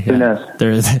could be. Who knows?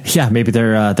 Maybe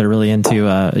they're really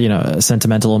into you know,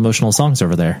 sentimental, emotional songs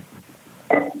over there.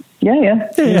 Yeah.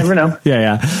 You never know.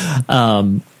 Yeah.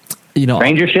 You know,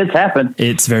 stranger shits happen.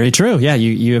 It's very true. Yeah,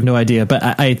 you have no idea. But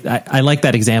I like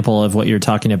that example of what you're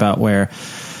talking about, where,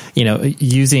 you know,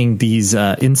 using these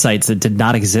insights that did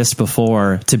not exist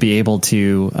before to be able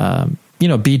to you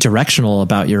know, be directional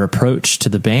about your approach to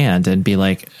the band and be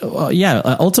like, well, yeah,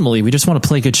 ultimately we just want to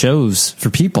play good shows for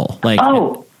people. Like,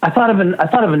 oh, I thought of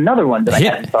another one that I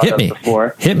hadn't thought of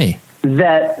before. Hit me.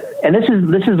 That, and this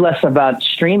is less about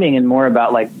streaming and more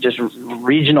about like just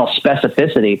regional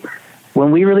specificity.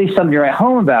 When we released Something to Write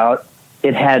Home About,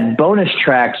 it had bonus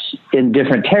tracks in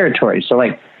different territories. So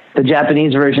like the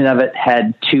Japanese version of it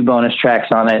had 2 bonus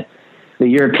tracks on it. The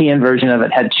European version of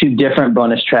it had 2 different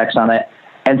bonus tracks on it.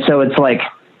 And so it's like,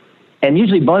 and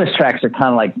usually bonus tracks are kind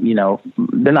of like, you know,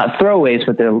 they're not throwaways,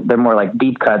 but they're more like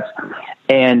deep cuts.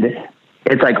 And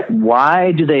it's like,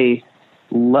 why do they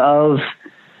love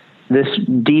this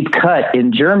deep cut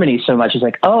in Germany so much? It's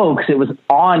like, oh, because it was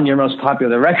on your most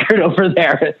popular record over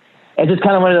there. It's just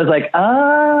kind of one of those like,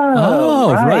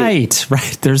 right.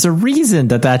 There's a reason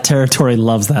that territory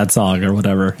loves that song or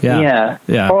whatever. Yeah.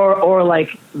 Or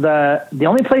like the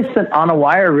only place that On a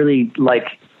Wire really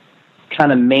like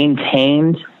kind of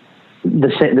maintained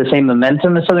the same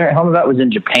momentum as Southern at Home About was in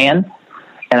Japan,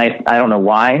 and I don't know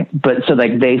why, but so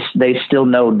like they still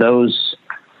know those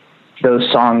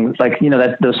songs, like, you know,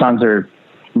 that those songs are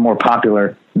more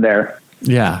popular there.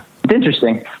 Yeah. It's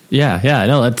interesting. Yeah.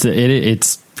 No,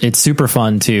 it's super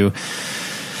fun to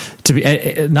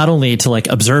be not only to like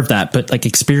observe that, but like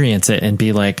experience it and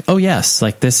be like, oh yes,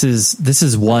 like this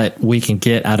is what we can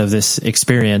get out of this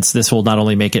experience. This will not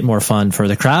only make it more fun for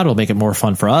the crowd, it'll make it more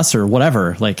fun for us or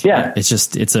whatever. Like, yeah,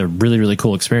 it's a really, really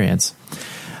cool experience.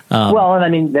 Well, and I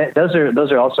mean, those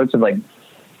are all sorts of like,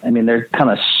 I mean, they're kind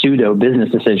of pseudo business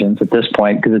decisions at this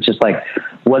point, because it's just like,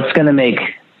 what's going to make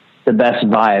the best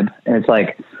vibe? And it's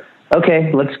like,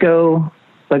 okay, let's go,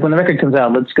 like when the record comes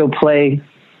out, let's go play,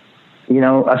 you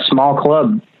know, a small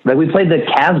club. Like we played the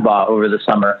Casbah over the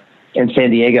summer in San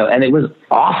Diego, and it was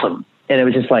awesome. And it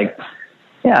was just like,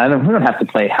 yeah, we don't have to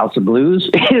play House of Blues.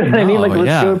 You know what I mean? Like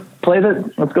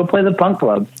let's go play the punk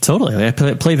club. Totally. I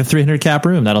play the 300 cap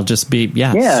room. That'll just be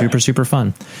super, super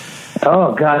fun.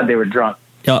 Oh God, they were drunk.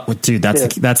 Oh, dude, that's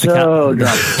the so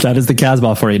that is the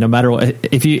Casbah for you. No matter what,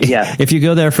 if you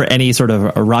go there for any sort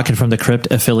of a Rocket from the Crypt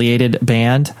affiliated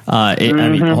band, I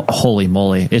mean, holy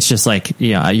moly, it's just like,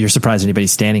 you're surprised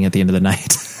anybody's standing at the end of the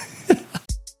night.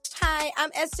 Hi, I'm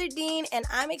Esther Dean, and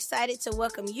I'm excited to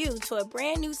welcome you to a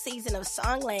brand new season of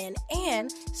Songland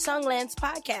and Songland's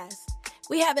podcast.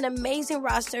 We have an amazing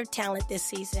roster of talent this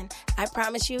season. I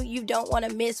promise you don't want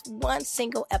to miss one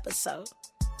single episode.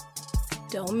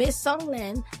 Don't miss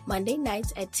Songland, Monday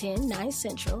nights at 10/9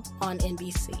 Central on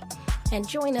NBC. And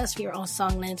join us here on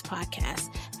Songland's podcast,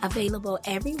 available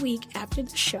every week after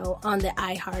the show on the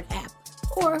iHeart app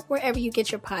or wherever you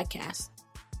get your podcasts.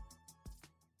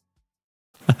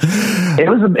 It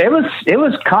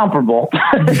was comparable.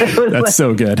 That's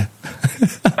so good.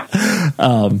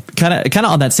 Kind of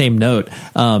on that same note,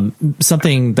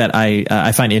 something that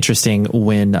I find interesting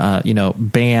when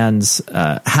bands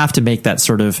have to make that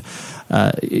sort of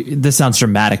this sounds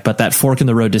dramatic, but that fork in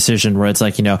the road decision where it's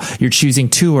like, you're choosing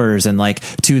tours and like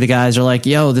two of the guys are like,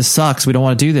 yo, this sucks, we don't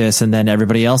want to do this, and then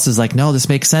everybody else is like, no, this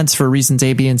makes sense for reasons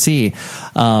A, B, and C.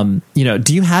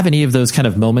 Do you have any of those kind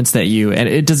of moments that you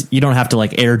don't have to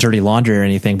like air dirty laundry or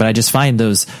anything, but I just find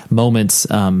those moments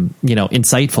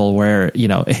insightful where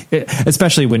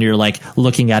especially when you're like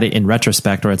looking at it in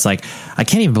retrospect, where it's like, I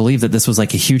can't even believe that this was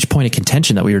like a huge point of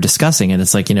contention that we were discussing, and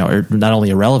it's like, not only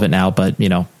irrelevant now, but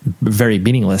very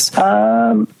meaningless.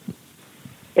 As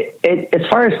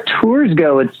far as tours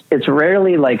go, it's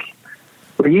rarely like,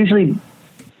 we're usually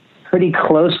pretty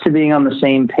close to being on the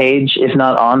same page, if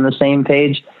not on the same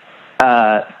page.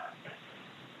 I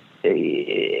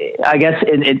guess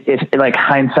if like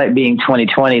hindsight being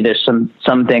 2020, there's some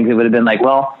things that would have been like,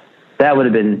 well, that would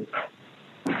have been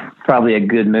probably a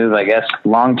good move, I guess,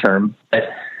 long term.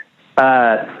 But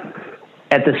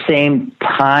at the same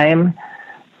time,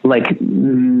 like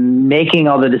making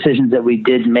all the decisions that we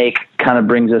did make kind of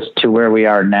brings us to where we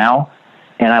are now.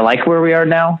 And I like where we are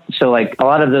now. So like a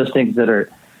lot of those things that are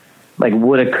like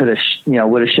woulda, coulda,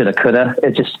 woulda, shoulda, coulda,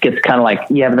 it just gets kind of like,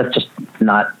 yeah, but that's just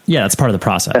not. Yeah, that's part of the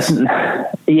process.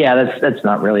 That's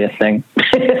not really a thing.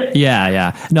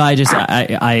 Yeah. No,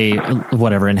 I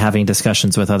whatever. And having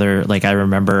discussions with other, like I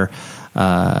remember,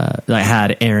 I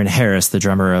had Aaron Harris, the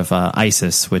drummer of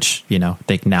ISIS, which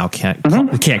they now can't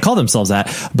call themselves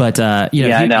that, but I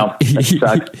know.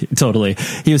 Totally.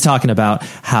 He was talking about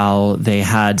how they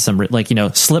had some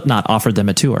Slipknot offered them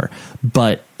a tour,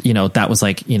 but that was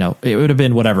like it would have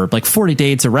been whatever, like 40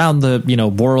 dates around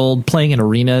the world, playing in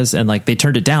arenas, and like they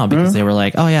turned it down because they were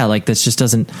like, oh yeah, like this just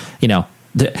doesn't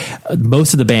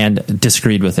most of the band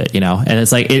disagreed with it, and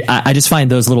it's like, I just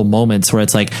find those little moments where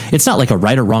it's like, it's not like a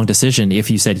right or wrong decision if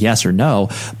you said yes or no,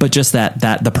 but just that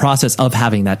the process of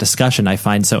having that discussion, I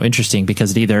find so interesting,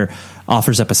 because it either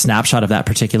offers up a snapshot of that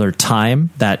particular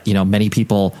time that, many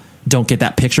people don't get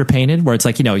that picture painted, where it's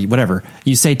like, whatever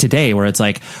you say today, where it's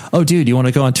like, oh dude, you want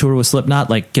to go on tour with Slipknot?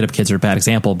 Like, Get Up Kids are a bad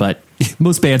example, but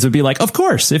most bands would be like, of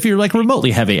course, if you're like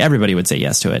remotely heavy, everybody would say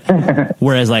yes to it.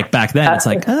 Whereas like back then it's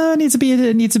like, it needs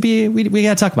to be, we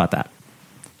got to talk about that.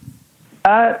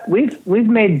 We've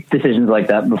made decisions like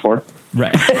that before.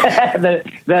 Right.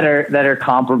 that are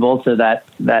comparable to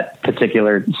that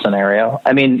particular scenario.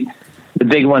 I mean, the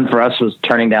big one for us was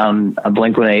turning down the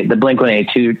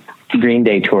Blink-182 Green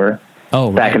Day tour.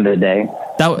 Back in the day.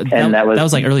 That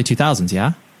was like early 2000s.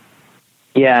 Yeah.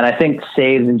 Yeah. And I think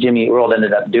Saves and Jimmy Eat World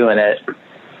ended up doing it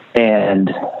and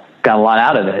got a lot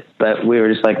out of it, but we were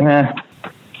just like, not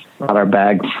our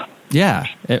bag. Yeah.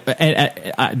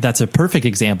 And that's a perfect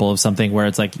example of something where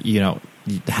it's like,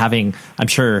 having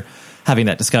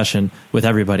that discussion with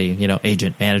everybody,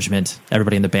 agent, management,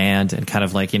 everybody in the band, and kind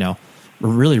of like,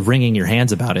 really wringing your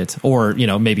hands about it, or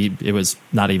maybe it was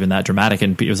not even that dramatic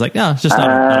and it was like, no, it's just not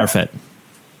our fit.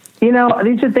 These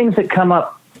are things that come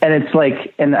up and it's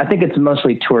like, and I think it's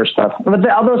mostly tour stuff, but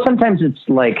although sometimes it's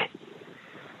like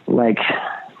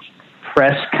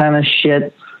press kind of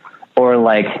shit, or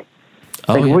like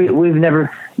we've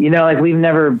never, we've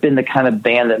never been the kind of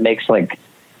band that makes like,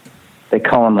 they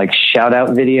call them like shout out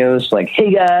videos, like,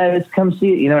 hey guys, come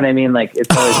see it. You know what I mean? Like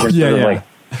it's always been sort of like,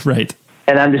 right.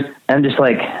 And I'm just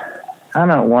like, I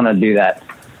don't want to do that.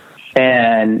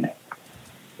 And,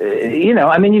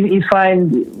 I mean, you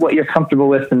find what you're comfortable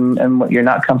with and what you're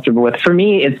not comfortable with. For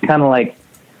me, it's kind of like,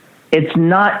 it's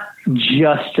not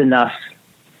just enough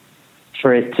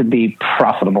for it to be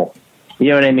profitable. You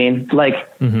know what I mean? Like,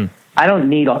 I don't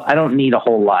need a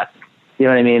whole lot. You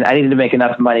know what I mean? I need to make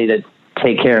enough money to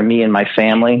take care of me and my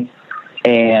family.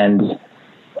 And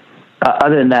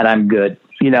other than that, I'm good,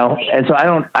 And so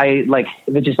if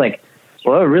it's just like,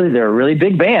 well, really, they're a really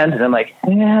big band. And I'm like,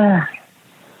 yeah,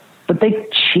 but they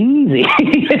cheesy,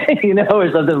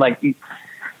 or something like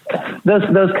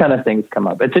those kind of things come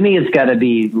up. But to me, it's got to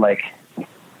be like,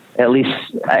 at least,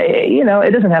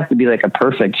 it doesn't have to be like a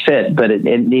perfect fit, but it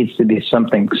needs to be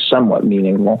something somewhat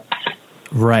meaningful.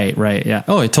 Right. Yeah.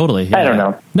 Oh, totally. Yeah. I don't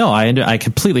know. No, I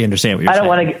completely understand what you're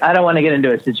saying. I don't want to get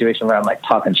into a situation where I'm like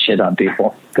talking shit on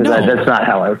people, because that's not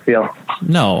how I feel.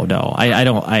 No, I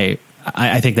don't.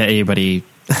 I think that anybody,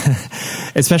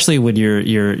 especially when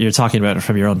you're talking about it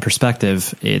from your own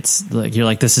perspective, it's like you're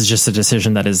like, this is just a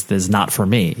decision that is not for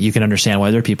me. You can understand why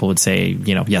other people would say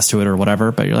yes to it or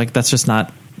whatever, but you're like, that's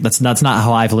not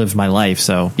how I've lived my life.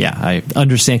 So yeah, I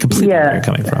understand completely where you're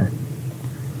coming from.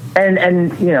 And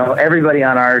everybody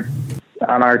on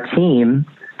our team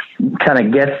kind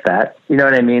of gets that. You know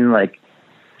what I mean? Like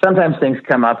sometimes things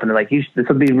come up and they're like, this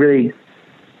would be really.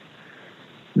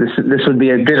 This would be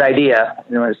a good idea.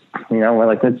 We're like,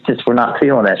 we're not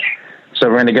feeling it. So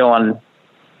we're going to go on,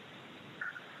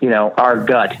 our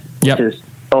gut, which is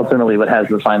ultimately what has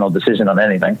the final decision on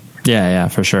anything. Yeah,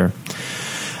 for sure.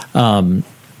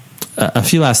 A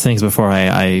few last things before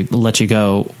I let you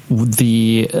go.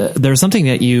 There was something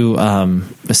that you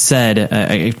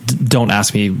said. Don't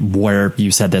ask me where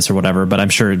you said this or whatever, but I'm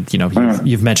sure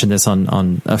you've mentioned this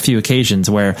on a few occasions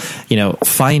where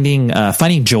finding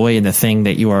joy in the thing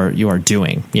that you are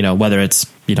doing. Whether it's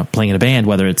playing in a band,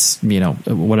 whether it's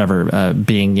whatever,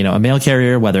 being a mail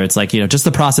carrier, whether it's like just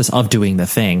the process of doing the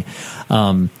thing.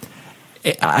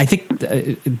 I think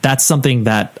that's something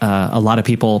that a lot of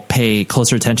people pay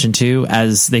closer attention to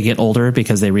as they get older,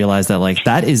 because they realize that like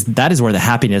that is where the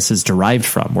happiness is derived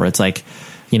from, where it's like,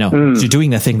 you're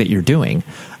doing the thing that you're doing.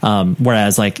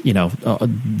 Whereas like,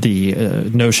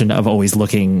 the notion of always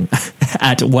looking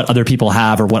at what other people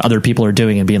have or what other people are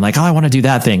doing and being like, oh, I want to do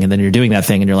that thing. And then you're doing that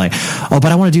thing and you're like, oh,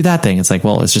 but I want to do that thing. It's like,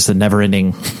 well, it's just a never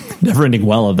ending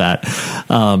well of that.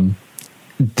 I'm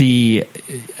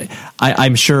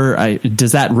sure.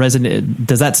 Does that resonate?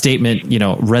 Does that statement,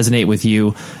 resonate with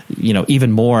you,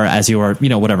 even more as you are,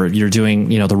 whatever you're doing,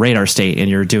 the radar state,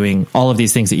 and you're doing all of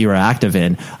these things that you are active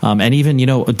in, and even,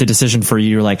 the decision for you,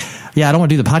 you're like, yeah, I don't want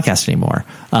to do the podcast anymore.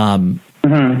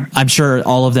 I'm sure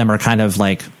all of them are kind of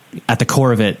like at the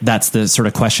core of it. That's the sort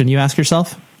of question you ask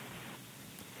yourself.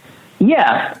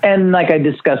 Yeah, and like I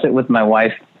discuss it with my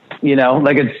wife.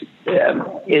 Like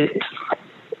it's.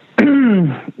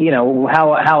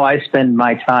 How I spend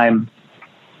my time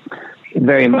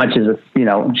very much is,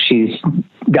 she's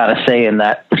got a say in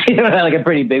that, like a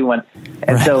pretty big one.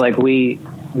 And right. So like we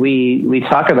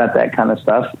talk about that kind of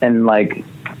stuff, and like,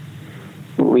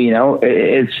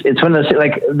 it's one of those,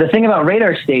 like the thing about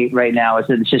Radar State right now is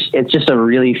that it's just a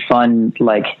really fun,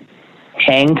 like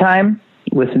hang time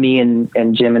with me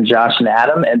and Jim and Josh and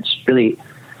Adam. It's really,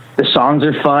 the songs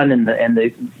are fun and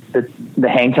the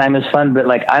hang time is fun, but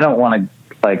like, I don't want to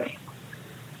like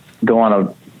go on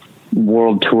a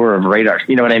world tour of Radar.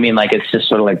 You know what I mean? Like, it's just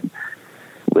sort of like,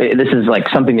 this is like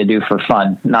something to do for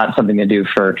fun, not something to do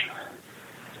for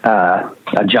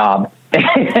a job.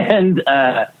 And,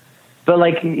 but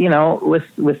like,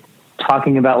 with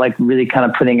talking about like really kind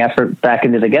of putting effort back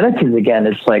into the Get It Kids again,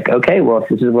 it's like, okay, well, if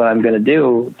this is what I'm going to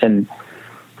do, then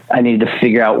I need to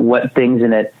figure out what things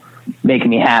in it make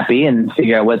me happy and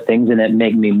figure out what things in it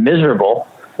make me miserable.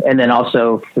 And then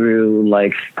also through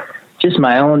like just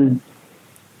my own,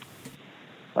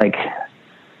 like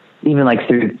even like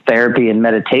through therapy and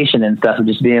meditation and stuff, and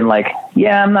just being like,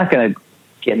 yeah, I'm not going to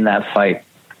get in that fight.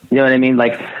 You know what I mean?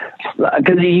 Like,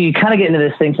 cause you kind of get into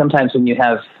this thing sometimes when you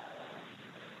have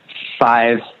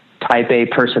 5 type A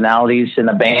personalities in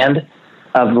a band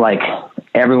of like,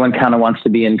 everyone kind of wants to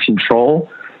be in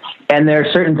control. And there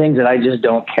are certain things that I just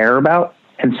don't care about.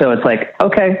 And so it's like,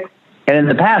 okay. And in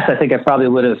the past, I think I probably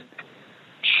would have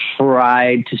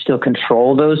tried to still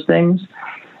control those things.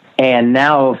 And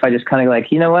now if I just kind of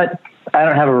like, you know what, I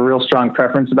don't have a real strong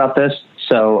preference about this,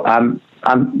 so I'm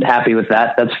happy with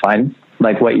that. That's fine.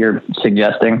 Like what you're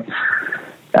suggesting.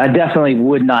 I definitely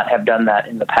would not have done that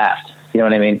in the past. You know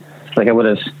what I mean? Like I would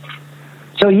have.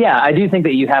 So yeah, I do think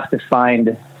that you have to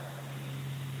find,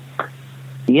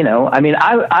 you know, I mean,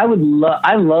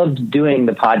 I loved doing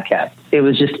the podcast. It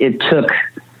was just, it took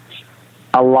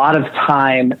a lot of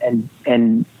time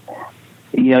and,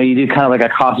 you know, you do kind of like a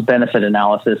cost benefit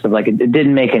analysis of like, it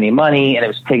didn't make any money and it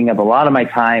was taking up a lot of my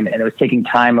time and it was taking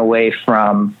time away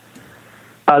from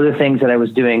other things that I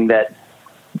was doing that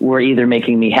were either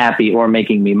making me happy or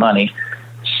making me money.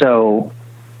 So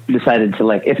decided to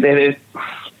like, if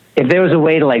there was a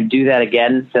way to like do that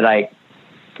again, that I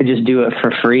could just do it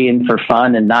for free and for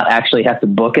fun and not actually have to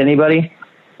book anybody.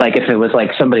 Like if it was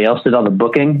like somebody else did all the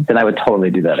booking, then I would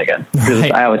totally do that again.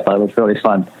 Right. I always thought it was really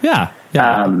fun. Yeah,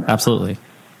 absolutely.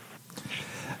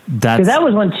 Because that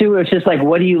was one too. It's just like,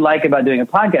 what do you like about doing a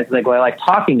podcast? It's like, well, I like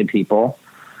talking to people.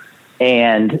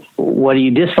 And what do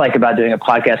you dislike about doing a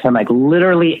podcast? I'm like,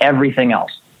 literally everything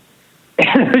else.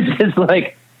 And it was just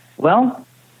like, well,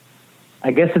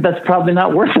 I guess that's probably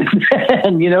not worth it.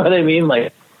 And you know what I mean?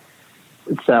 Like,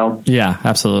 so. Yeah,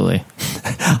 absolutely.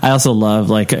 I also love,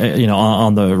 like, you know,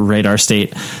 on the Radar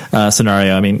State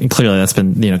scenario. I mean, clearly that's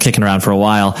been, you know, kicking around for a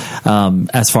while,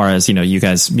 as far as, you know, you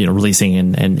guys, you know, releasing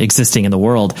and existing in the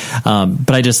world.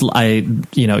 But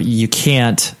you know, you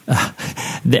can't,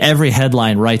 every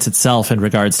headline writes itself in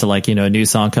regards to like, you know, a new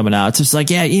song coming out. It's just like,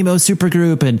 yeah, emo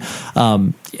supergroup. And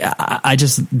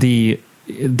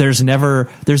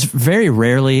there's very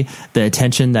rarely the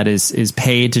attention that is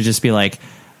paid to just be like,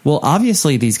 well,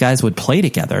 obviously these guys would play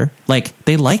together. Like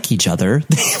they like each other.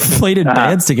 They've played in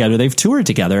bands together. They've toured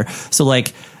together. So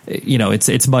like, you know,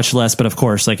 it's much less, but of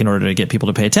course, like in order to get people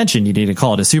to pay attention, you need to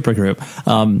call it a supergroup.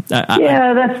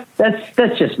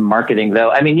 That's just marketing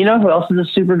though. I mean, you know who else is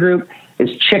a supergroup?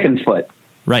 Is Chickenfoot.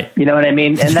 Right. You know what I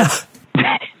mean? And that's,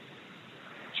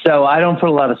 so I don't put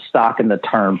a lot of stock in the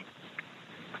term.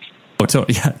 Oh,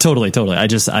 totally.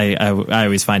 I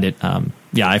always find it,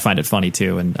 I find it funny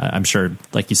too. And I'm sure,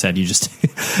 like you said,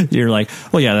 you're like,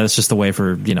 well, yeah, that's just the way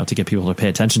for, you know, to get people to pay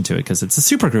attention to it. Cause it's a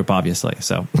super group, obviously.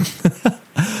 So it's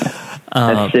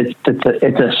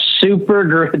a super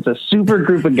group. It's a super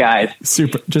group of guys.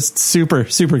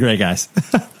 Super great guys.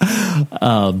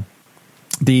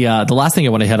 The last thing I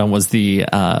want to hit on was you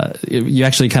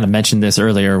actually kind of mentioned this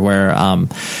earlier where,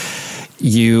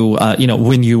 you know,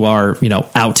 when you are, you know,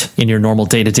 out in your normal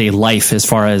day-to-day life, as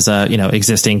far as, you know,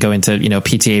 existing, going to, you know,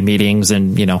 PTA meetings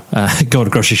and, you know, go to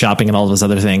grocery shopping and all those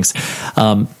other things.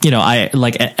 You know,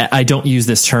 I don't use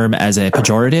this term as a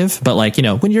pejorative, but like, you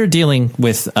know, when you're dealing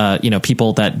with, you know,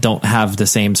 people that don't have the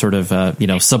same sort of, you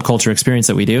know, subculture experience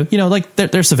that we do, you know, like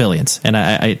they're civilians. And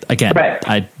I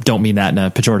I don't mean that in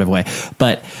a pejorative way,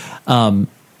 but,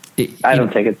 I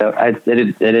don't take it though.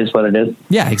 It is what it is.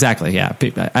 Yeah, exactly. Yeah.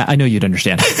 I know you'd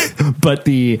understand, but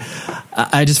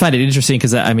I just find it interesting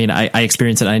because I mean, I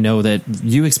experience it. I know that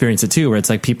you experience it too, where it's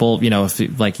like people, you know,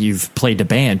 if like you've played a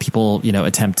band, people, you know,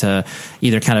 attempt to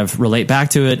either kind of relate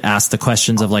back to it, ask the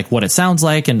questions of like what it sounds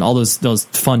like and all those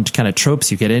fun kind of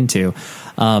tropes you get into.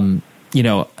 You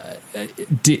know,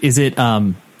 is it,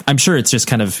 I'm sure it's just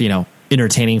kind of, you know,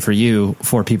 entertaining for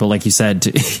people, like you said,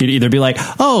 to either be like,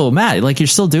 oh, Matt, like you're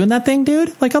still doing that thing,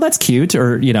 dude? Like, oh, that's cute.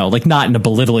 Or, you know, like not in a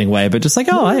belittling way, but just like,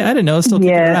 oh, I didn't know it's still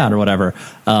kicking around or whatever.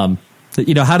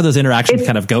 You know, how do those interactions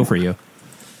kind of go for you?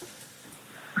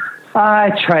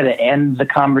 I try to end the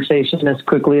conversation as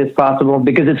quickly as possible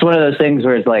because it's one of those things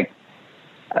where it's like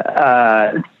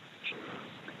I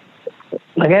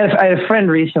had a friend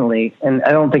recently, and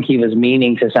I don't think he was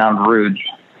meaning to sound rude,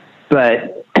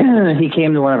 but he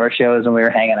came to one of our shows and we were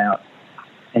hanging out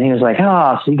and he was like,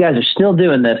 oh, so you guys are still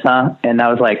doing this, huh? And I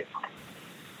was like,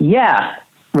 yeah,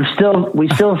 we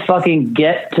still fucking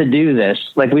get to do this.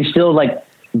 Like we still like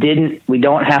we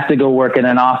don't have to go work in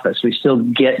an office. We still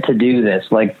get to do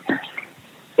this. Like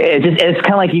it's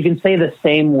kind of like you can say the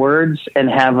same words and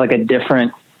have like a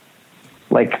different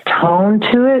like tone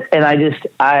to it. And I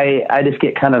just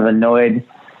get kind of annoyed,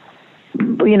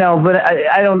 you know, but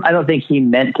I don't think he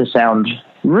meant to sound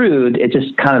rude. It's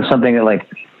just kind of something that like,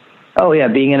 oh yeah,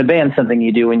 being in a band, something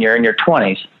you do when you're in your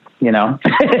 20s, you know,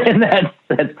 and that's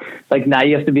like, now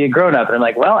you have to be a grown up. And I'm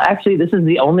like, well, actually this is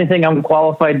the only thing I'm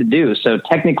qualified to do. So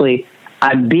technically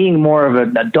I'm being more of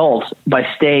an adult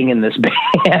by staying in this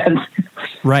band.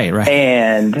 Right.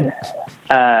 And,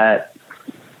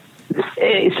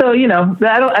 so, you know,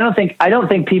 I don't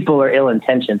think people are ill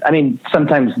intentioned. I mean,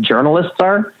 sometimes journalists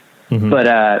are,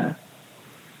 but,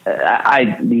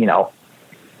 you know,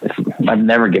 I've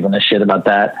never given a shit about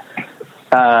that.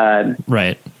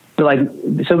 Right. But like,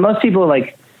 so most people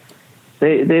like,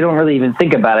 they don't really even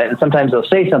think about it. And sometimes they'll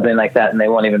say something like that and they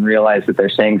won't even realize that they're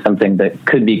saying something that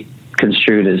could be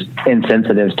construed as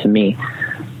insensitive to me.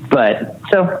 But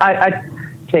so I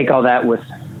take all that with,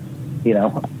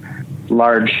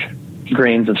 large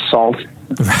grains of salt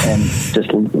and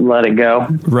just let it go.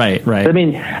 Right. I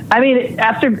mean,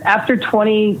 after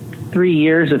 23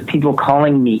 years of people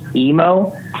calling me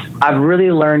emo, I've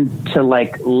really learned to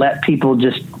like let people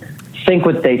just think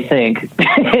what they think,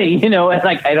 and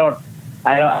like I don't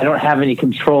have any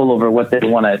control over what they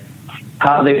want to,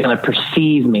 how they're going to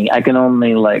perceive me. I can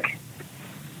only like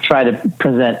try to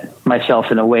present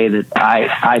myself in a way that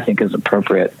I think is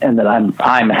appropriate and that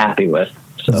I'm happy with.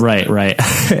 So. Right.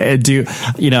 Has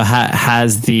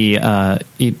the,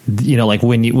 like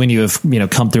when you have,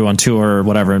 come through on tour or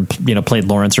whatever and, played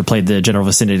Lawrence or played the general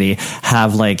vicinity,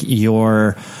 have like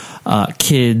your,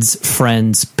 kids,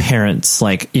 friends, parents,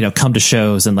 like, come to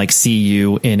shows and like see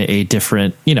you in a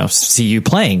different, see you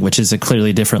playing, which is a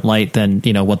clearly different light than,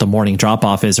 what the morning drop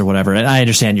off is or whatever. And I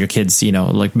understand your kids,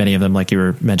 like many of them, like you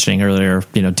were mentioning earlier,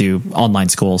 do online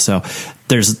school. So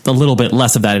there's a little bit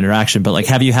less of that interaction, but like,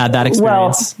 have you had that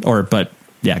experience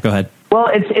yeah, go ahead.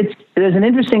 Well, there's an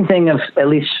interesting thing of, at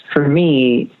least for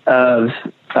me, of,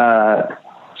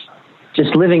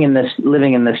 just living in this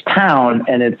town.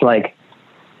 And it's like,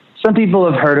 some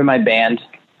people have heard of my band.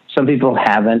 Some people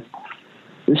haven't.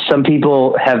 Some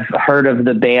people have heard of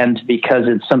the band because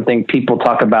it's something people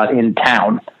talk about in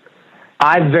town.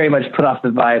 I've very much put off the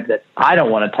vibe that I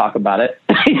don't want to talk about it.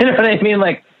 You know what I mean?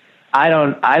 Like, I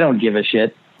don't give a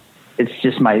shit. It's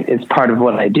just it's part of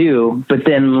what I do. But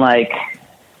then like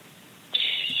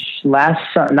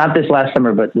not this last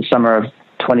summer, but the summer of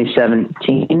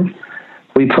 2017,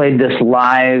 we played this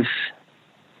live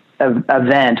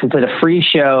event. We played a free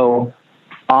show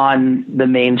on the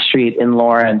main street in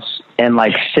Lawrence, and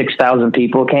like 6,000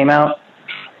 people came out.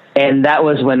 And that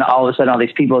was when all of a sudden all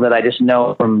these people that I just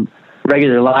know from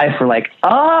regular life were like,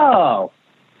 oh,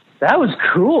 that was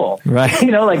cool. Right.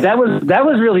 Like that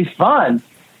was really fun.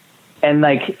 And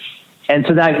like, and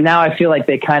so now I feel like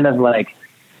they kind of like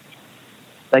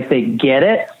they get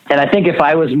it. And I think if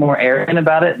I was more arrogant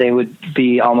about it, they would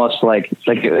be almost but I'm just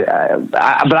like, yeah,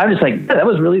 that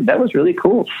was really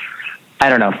cool. I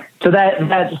don't know. So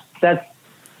that's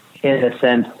in a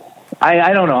sense,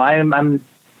 I don't know.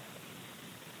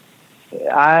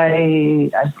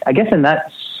 I guess in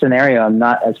that scenario, I'm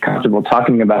not as comfortable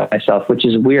talking about myself, which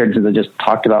is weird because I just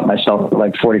talked about myself for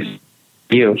like 40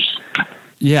 years.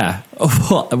 Yeah.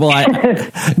 Well,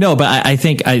 I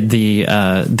think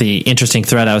the interesting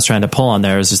thread I was trying to pull on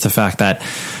there is just the fact that,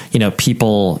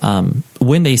 people,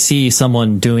 when they see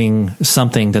someone doing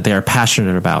something that they are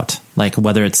passionate about, like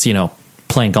whether it's,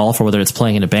 playing golf or whether it's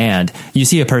playing in a band, you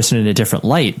see a person in a different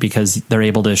light because they're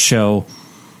able to show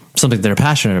something they're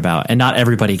passionate about. And not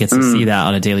everybody gets to see that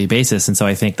on a daily basis. And so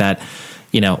I think that,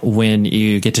 when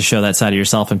you get to show that side of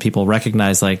yourself and people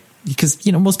recognize like, because,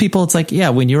 most people, it's like,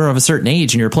 yeah, when you're of a certain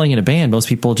age and you're playing in a band, most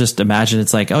people just imagine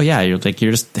it's like, oh yeah, you're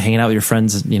just hanging out with your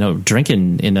friends,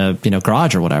 drinking in a,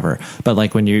 garage or whatever. But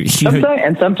like when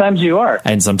sometimes you are.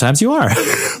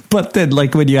 But then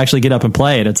like when you actually get up and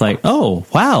play and it's like, oh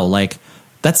wow, like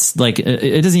that's like,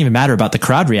 it doesn't even matter about the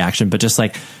crowd reaction, but just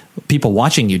like people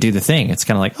watching you do the thing. It's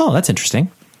kind of like, oh, that's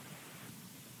interesting.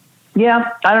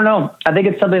 Yeah. I don't know. I think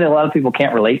it's something that a lot of people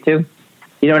can't relate to.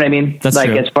 You know what I mean? That's like,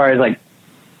 true. As far as like,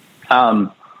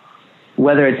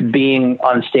 whether it's being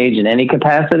on stage in any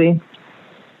capacity,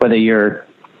 whether you're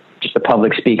just a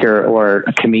public speaker or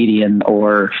a comedian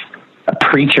or a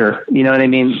preacher, you know what I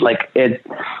mean? Like I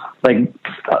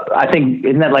think,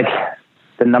 isn't that like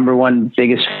the number one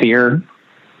biggest fear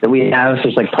that we have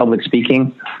is like public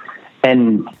speaking?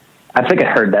 And I think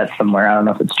I heard that somewhere. I don't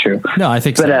know if it's true. No, I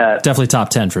think so. Definitely top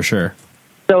 10 for sure.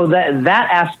 So that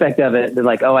aspect of it, they're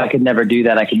like, oh, I could never do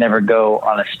that. I could never go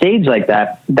on a stage like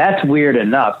that. That's weird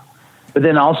enough. But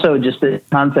then also just the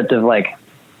concept of like,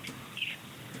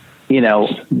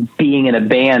 being in a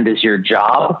band is your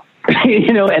job,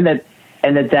 and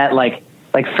that like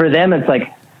for them, it's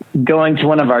like going to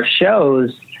one of our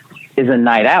shows is a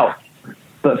night out.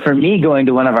 But for me, going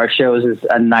to one of our shows is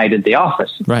a night at the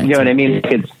office. Right. You know what I mean?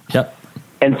 Yep.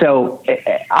 And so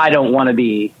I don't want to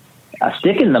be a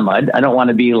stick in the mud. I don't want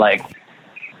to be like,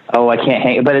 oh, I can't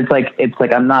hang. But it's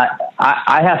like I'm not.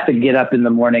 I have to get up in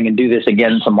the morning and do this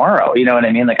again tomorrow. You know what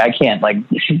I mean? Like I can't like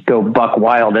go buck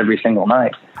wild every single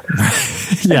night.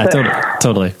 Yeah,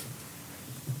 totally.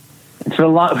 It's for a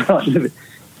long.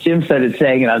 Jim started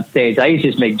saying it on stage. I used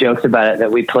to just make jokes about it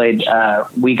that we played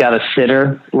 "We Got a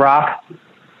Sitter" rock,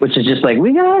 which is just like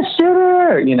 "We got a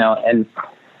sitter," and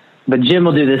but Jim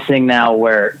will do this thing now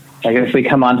where, like, if we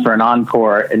come on for an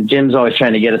encore, and Jim's always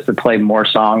trying to get us to play more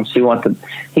songs. He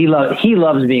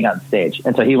loves being on stage,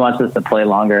 and so he wants us to play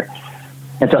longer.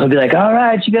 And so he'll be like, "All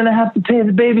right, you're gonna have to pay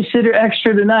the babysitter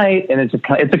extra tonight." And it's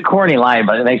a corny line,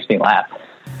 but it makes me laugh.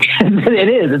 It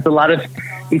is. It's a lot of.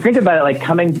 You think about it, like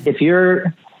if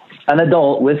you're an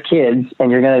adult with kids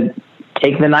and you're gonna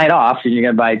take the night off and you're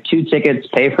gonna buy 2 tickets,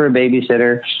 pay for a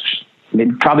babysitter,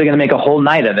 you're probably gonna make a whole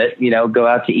night of it. Go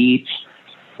out to eat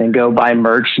and go buy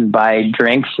merch and buy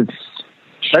drinks. It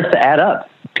starts to add up.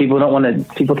 People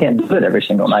can't do it every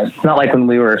single night. It's not like when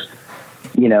we were,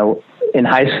 in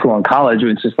high school and college,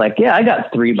 it's just like, yeah, I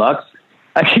got $3.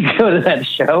 I could go to that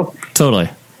show. Totally.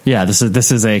 Yeah. This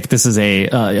is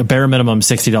a bare minimum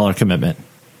 $60 commitment.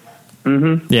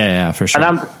 Mm-hmm. Yeah, for sure.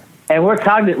 And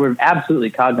we're absolutely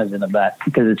cognizant of that,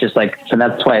 because it's just like, and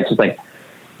that's why it's just like,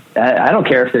 I don't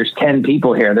care if there's 10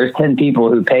 people here. There's 10 people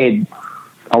who paid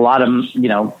a lot of,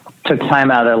 took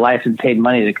time out of their life and paid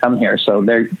money to come here. So these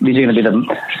are going to be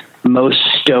the most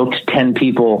stoked 10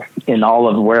 people in all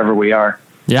of wherever we are.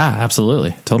 Yeah,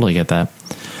 absolutely. Totally get that.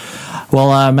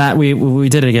 Well, Matt, we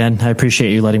did it again. I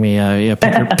appreciate you letting me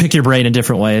pick your brain in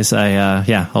different ways.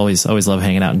 I always love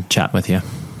hanging out and chatting with you.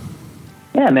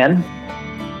 Yeah, man.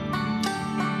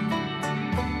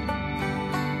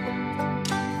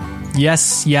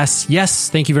 Yes.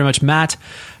 Thank you very much, Matt,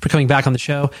 for coming back on the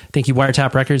show. Thank you,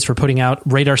 Wiretap Records, for putting out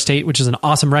Radar State, which is an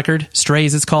awesome record.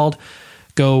 Strays, it's called.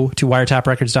 Go to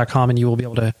wiretaprecords.com and you will be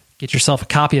able to get yourself a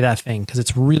copy of that thing, because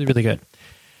it's really, really good.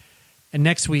 And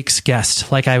next week's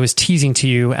guest, like I was teasing to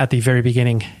you at the very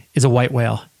beginning, is a white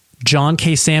whale. John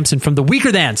K. Sampson from the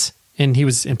Weaker Thans. And he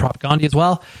was in Propaganda as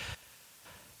well.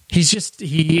 He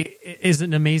is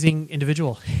an amazing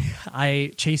individual.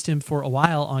 I chased him for a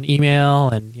while on email,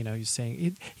 and he was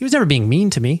saying he was never being mean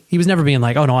to me. He was never being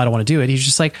like, "Oh no, I don't want to do it." He's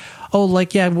just like, "Oh,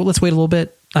 like, yeah, well, let's wait a little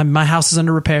bit. My house is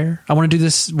under repair. I want to do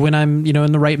this when I'm,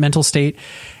 in the right mental state."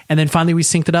 And then finally we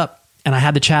synced it up, and I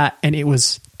had the chat, and it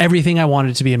was everything I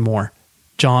wanted it to be and more.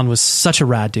 John was such a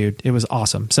rad dude. It was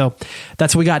awesome. So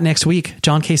that's what we got next week.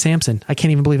 John K. Sampson. I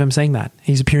can't even believe I'm saying that.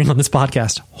 He's appearing on this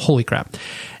podcast. Holy crap.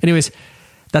 Anyways,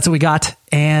 that's what we got.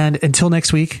 And until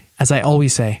next week, as I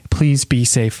always say, please be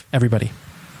safe, everybody.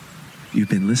 You've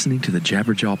been listening to the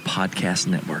Jabberjaw Podcast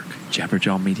Network,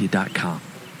 jabberjawmedia.com.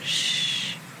 Shh.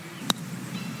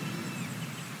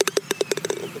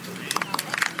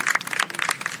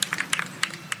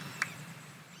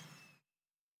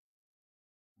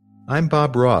 I'm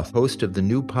Bob Roth, host of the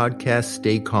new podcast,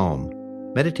 Stay Calm.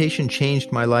 Meditation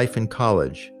changed my life in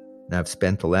college, and I've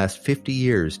spent the last 50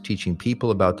 years teaching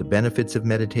people about the benefits of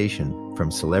meditation,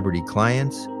 from celebrity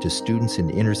clients to students in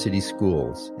inner-city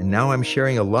schools. And now I'm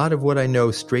sharing a lot of what I know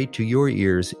straight to your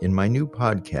ears in my new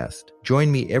podcast.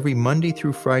 Join me every Monday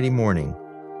through Friday morning.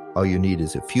 All you need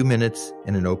is a few minutes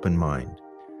and an open mind.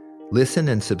 Listen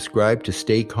and subscribe to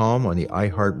Stay Calm on the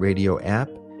iHeartRadio app,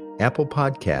 Apple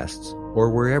Podcasts, or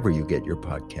wherever you get your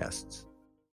podcasts.